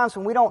are times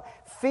when we don't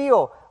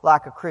feel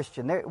like a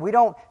Christian. We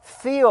don't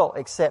feel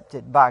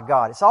accepted by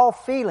God. It's all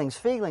feelings.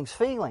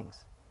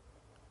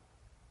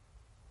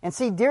 And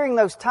see, during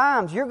those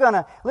times, you're going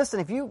to,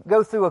 listen, if you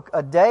go through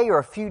a day or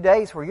a few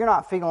days where you're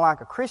not feeling like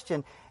a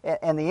Christian,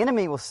 and the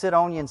enemy will sit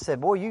on you and say,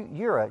 boy,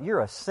 you're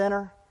a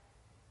sinner.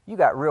 You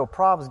got real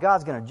problems.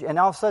 God's going to, and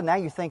all of a sudden now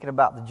you're thinking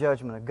about the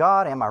judgment of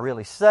God. Am I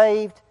really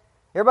saved?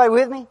 Everybody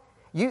with me?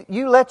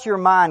 You let your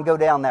mind go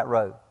down that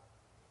road.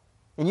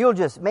 And you'll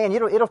just,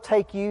 it'll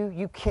take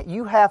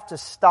you have to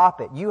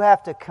stop it. You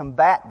have to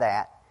combat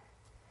that.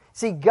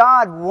 See,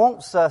 God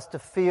wants us to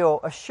feel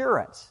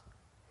assurance.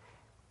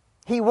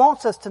 He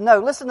wants us to know.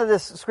 Listen to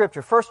this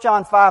scripture, 1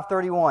 John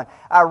 5:31.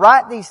 I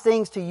write these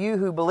things to you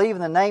who believe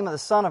in the name of the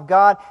Son of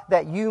God,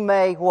 that you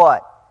may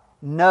what?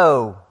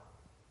 Know.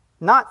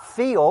 Not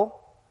feel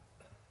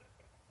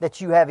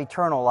that you have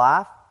eternal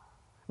life.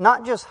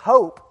 Not just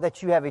hope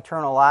that you have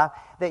eternal life,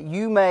 that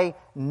you may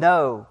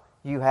know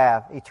you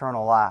have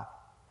eternal life.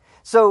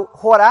 So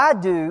what I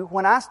do,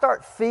 when I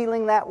start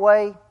feeling that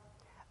way,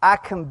 I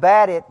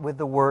combat it with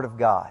the Word of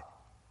God.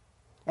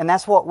 And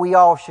that's what we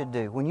all should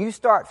do. When you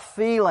start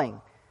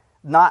feeling,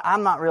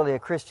 I'm not really a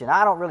Christian,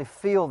 I don't really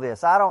feel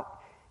this,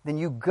 then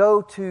you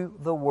go to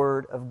the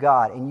Word of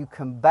God and you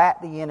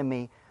combat the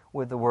enemy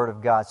with the Word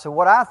of God. So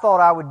what I thought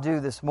I would do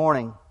this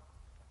morning,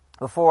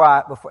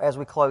 as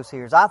we close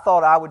here, is I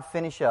thought I would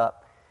finish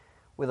up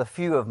with a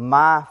few of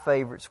my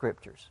favorite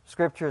scriptures.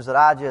 Scriptures that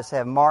I just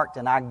have marked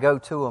and I go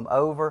to them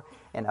over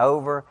and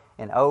over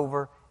and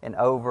over and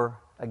over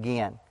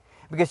again.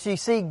 Because you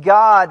see,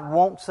 God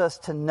wants us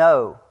to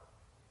know.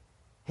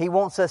 He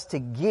wants us to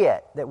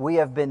get that we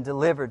have been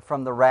delivered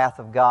from the wrath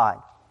of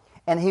God.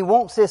 And He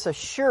wants this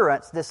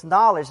assurance, this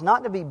knowledge,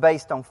 not to be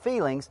based on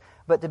feelings,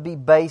 but to be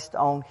based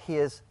on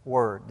His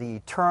Word, the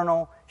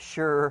eternal,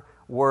 sure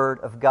Word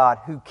of God,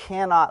 who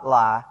cannot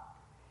lie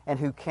and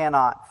who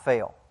cannot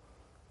fail.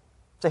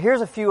 So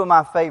here's a few of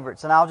my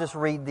favorites, and I'll just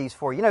read these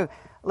for you.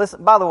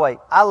 Listen, by the way,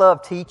 I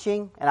love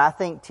teaching, and I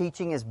think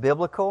teaching is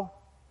biblical.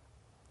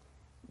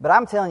 But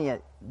I'm telling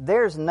you,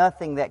 there's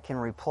nothing that can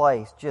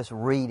replace just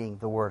reading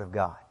the Word of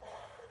God.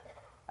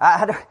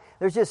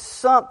 There's just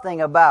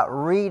something about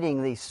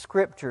reading these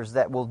Scriptures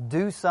that will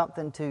do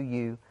something to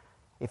you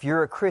if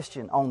you're a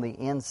Christian on the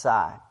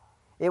inside.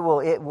 It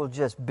will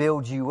just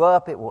build you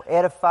up. It will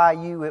edify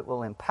you. It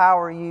will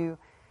empower you.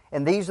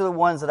 And these are the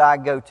ones that I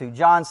go to.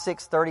 John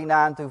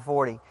 6:39 through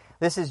 40.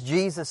 This is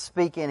Jesus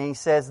speaking, and He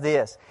says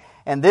this,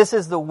 "And this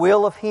is the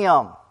will of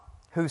Him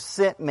who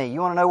sent me."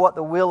 You want to know what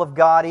the will of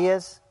God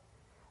is?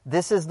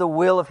 This is the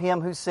will of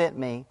Him who sent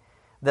me,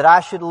 that I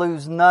should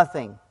lose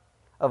nothing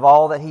of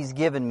all that He's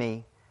given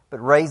me,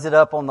 but raise it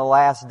up on the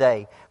last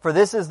day. For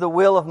this is the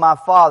will of my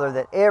Father,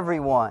 that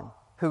everyone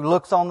who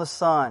looks on the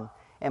Son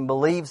and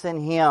believes in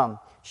Him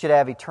should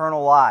have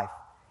eternal life,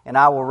 and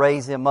I will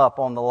raise him up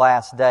on the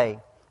last day.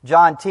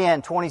 John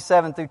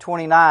 10:27 through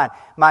 29,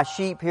 "My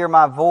sheep hear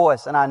my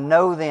voice, and I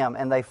know them,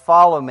 and they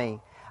follow me.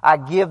 I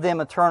give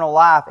them eternal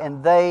life,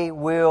 and they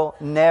will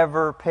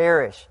never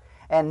perish,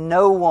 and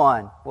no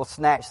one will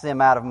snatch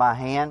them out of my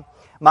hand.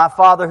 My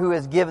Father who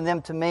has given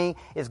them to me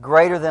is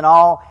greater than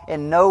all,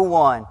 and no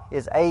one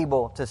is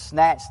able to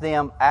snatch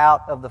them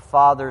out of the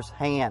Father's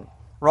hand."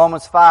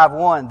 Romans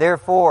 5:1,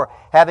 "Therefore,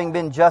 having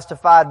been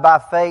justified by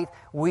faith,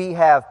 we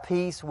have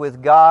peace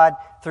with God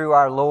through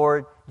our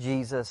Lord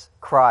Jesus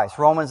Christ."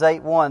 Romans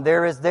 8:1,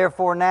 "There is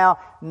therefore now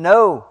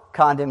no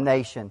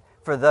condemnation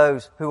for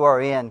those who are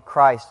in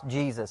Christ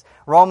Jesus."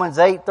 Romans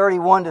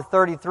 8:31 to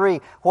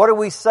 33, "What do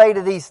we say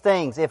to these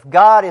things? If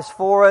God is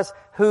for us,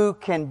 who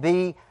can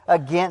be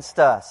against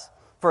us?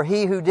 For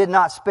He who did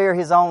not spare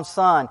His own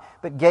Son,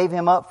 but gave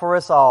Him up for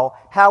us all,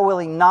 how will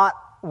He not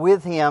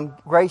with Him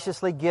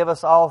graciously give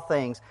us all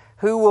things?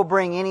 Who will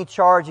bring any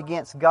charge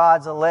against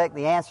God's elect?"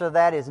 The answer to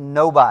that is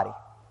nobody,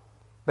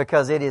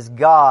 because it is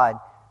God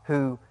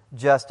who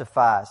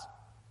justifies.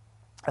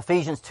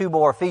 Ephesians 2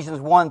 more, Ephesians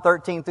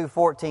 1:13 through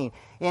 14.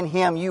 "In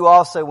Him you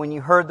also, when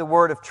you heard the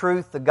word of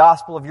truth, the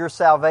gospel of your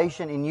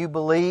salvation, and you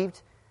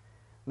believed,"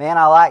 man,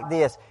 I like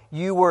this,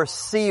 "you were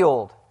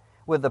sealed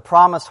with the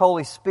promised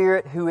Holy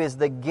Spirit, who is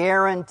the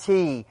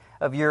guarantee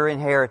of your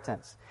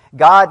inheritance."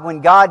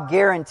 When God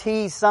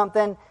guarantees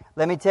something,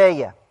 let me tell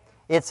you,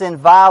 it's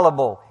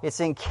inviolable.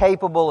 It's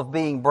incapable of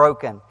being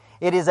broken.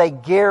 It is a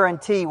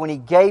guarantee. When He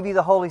gave you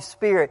the Holy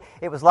Spirit,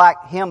 it was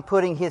like Him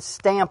putting His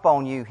stamp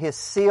on you, His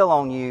seal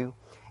on you.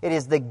 It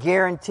is the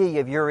guarantee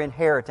of your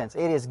inheritance.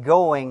 It is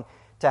going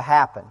to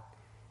happen.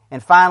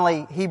 And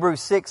finally,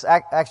 Hebrews 6,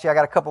 actually I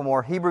got a couple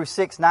more. Hebrews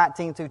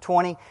 6:19 through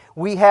 20.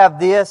 "We have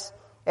this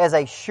as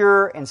a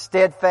sure and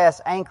steadfast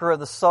anchor of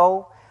the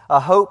soul, a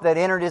hope that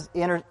enters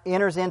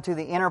into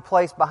the inner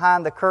place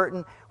behind the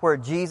curtain, where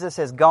Jesus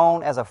has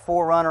gone as a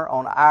forerunner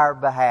on our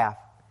behalf."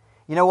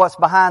 You know what's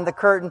behind the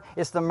curtain?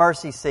 It's the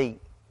mercy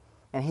seat.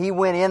 And He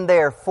went in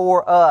there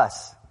for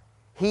us.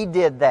 He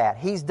did that.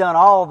 He's done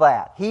all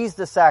that. He's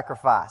the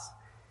sacrifice.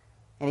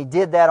 And He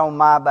did that on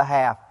my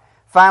behalf.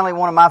 Finally,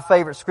 one of my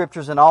favorite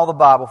scriptures in all the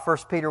Bible,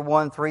 1 Peter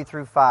 1:3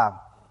 through 5.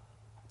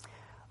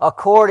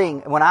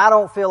 When I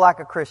don't feel like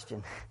a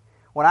Christian,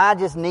 when I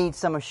just need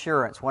some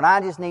assurance, when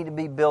I just need to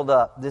be built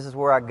up, this is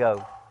where I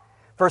go.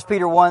 1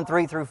 Peter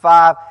 1:3 through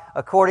 5,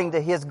 "According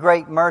to His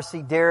great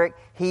mercy, Derricke,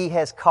 He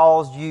has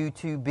caused you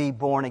to be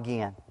born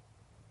again."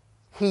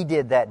 He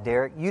did that,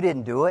 Derricke. You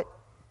didn't do it.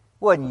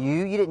 It wasn't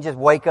you. You didn't just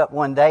wake up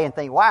one day and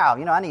think, wow,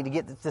 I need to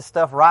get this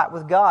stuff right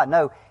with God.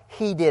 No,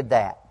 He did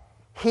that.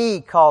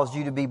 He caused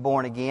you to be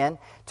born again,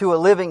 to a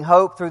living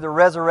hope through the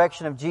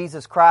resurrection of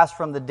Jesus Christ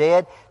from the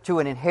dead, to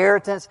an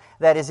inheritance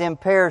that is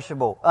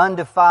imperishable,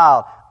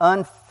 undefiled,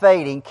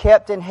 unfading,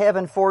 kept in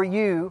heaven for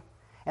you.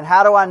 And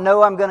how do I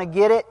know I'm going to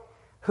get it?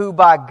 "Who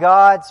by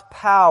God's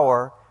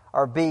power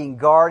are being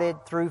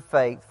guarded through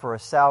faith for a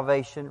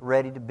salvation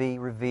ready to be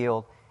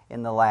revealed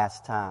in the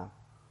last time."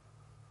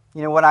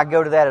 When I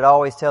go to that, it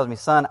always tells me,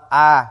 son,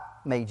 I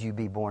made you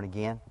be born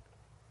again.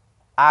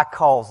 I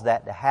caused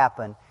that to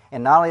happen.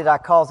 And not only did I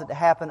cause it to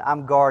happen,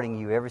 I'm guarding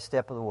you every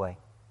step of the way.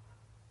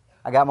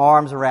 I got my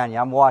arms around you.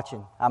 I'm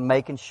watching. I'm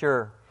making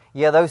sure.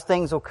 Yeah, those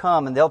things will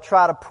come and they'll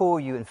try to pull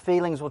you and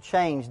feelings will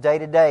change day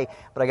to day.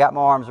 But I got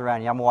my arms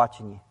around you. I'm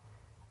watching you.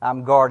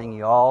 I'm guarding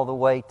you all the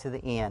way to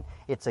the end.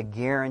 It's a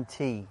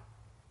guarantee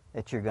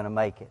that you're going to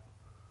make it.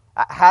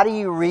 How do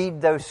you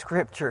read those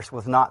scriptures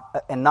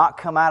and not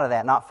come out of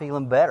that not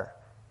feeling better?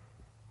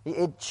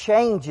 It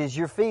changes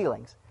your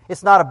feelings.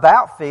 It's not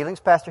about feelings.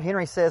 Pastor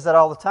Henry says that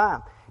all the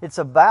time. It's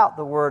about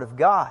the Word of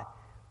God.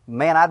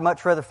 Man, I'd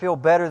much rather feel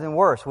better than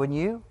worse, wouldn't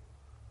you?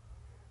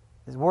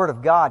 The Word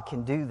of God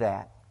can do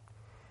that.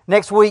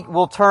 Next week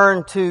we'll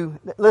turn to,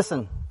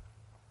 listen,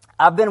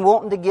 I've been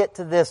wanting to get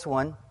to this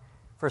one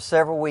for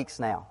several weeks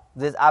now.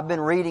 I've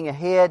been reading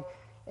ahead,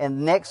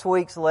 and next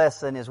week's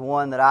lesson is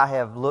one that I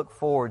have looked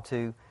forward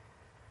to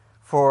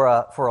for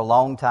a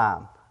long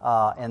time.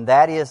 And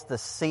that is the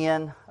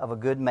sin of a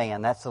good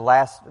man. That's the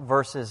last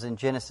verses in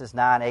Genesis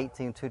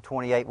 9:18 to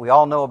 28. We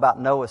all know about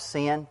Noah's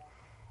sin.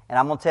 And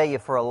I'm going to tell you,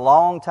 for a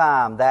long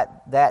time,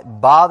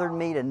 that bothered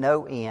me to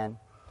no end.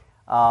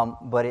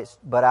 But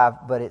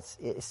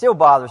it still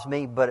bothers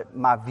me, but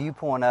my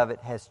viewpoint of it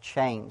has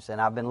changed. And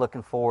I've been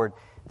looking forward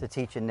to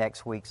teaching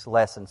next week's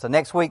lesson. So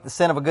next week, the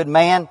sin of a good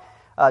man.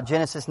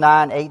 Genesis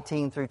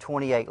 9:18 through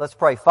 28. Let's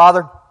pray.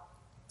 Father,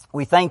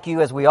 we thank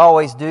you, as we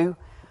always do,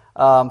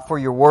 for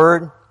your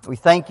word. We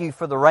thank you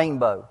for the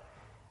rainbow.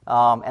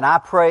 And I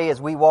pray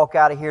as we walk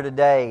out of here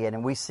today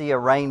and we see a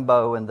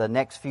rainbow in the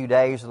next few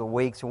days or the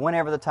weeks or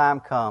whenever the time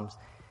comes,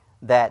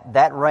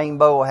 that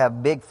rainbow will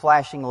have big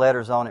flashing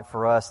letters on it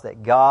for us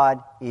that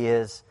God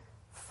is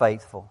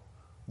faithful.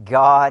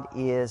 God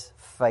is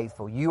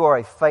faithful. You are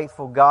a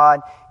faithful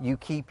God. You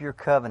keep your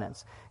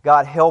covenants.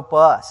 God, help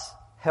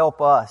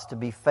us to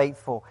be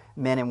faithful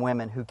men and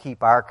women who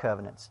keep our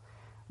covenants.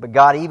 But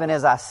God, even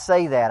as I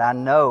say that, I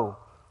know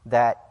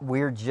that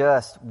we're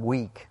just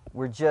weak.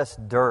 We're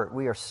just dirt.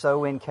 We are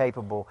so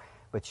incapable.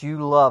 But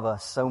you love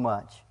us so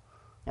much.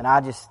 And I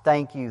just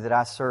thank you that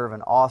I serve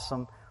an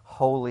awesome,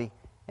 holy,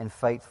 and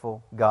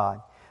faithful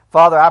God.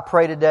 Father, I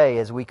pray today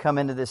as we come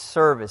into this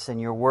service and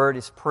your word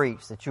is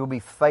preached, that you'll be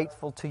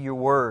faithful to your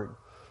word.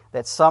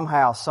 That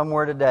somehow,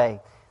 somewhere today,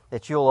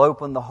 that you'll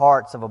open the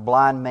hearts of a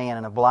blind man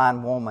and a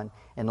blind woman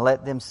and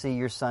let them see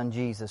your Son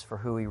Jesus for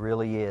who He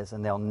really is.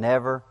 And they'll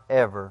never,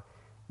 ever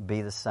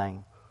be the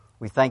same.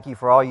 We thank you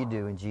for all you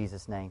do in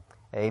Jesus' name.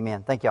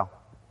 Amen. Thank y'all.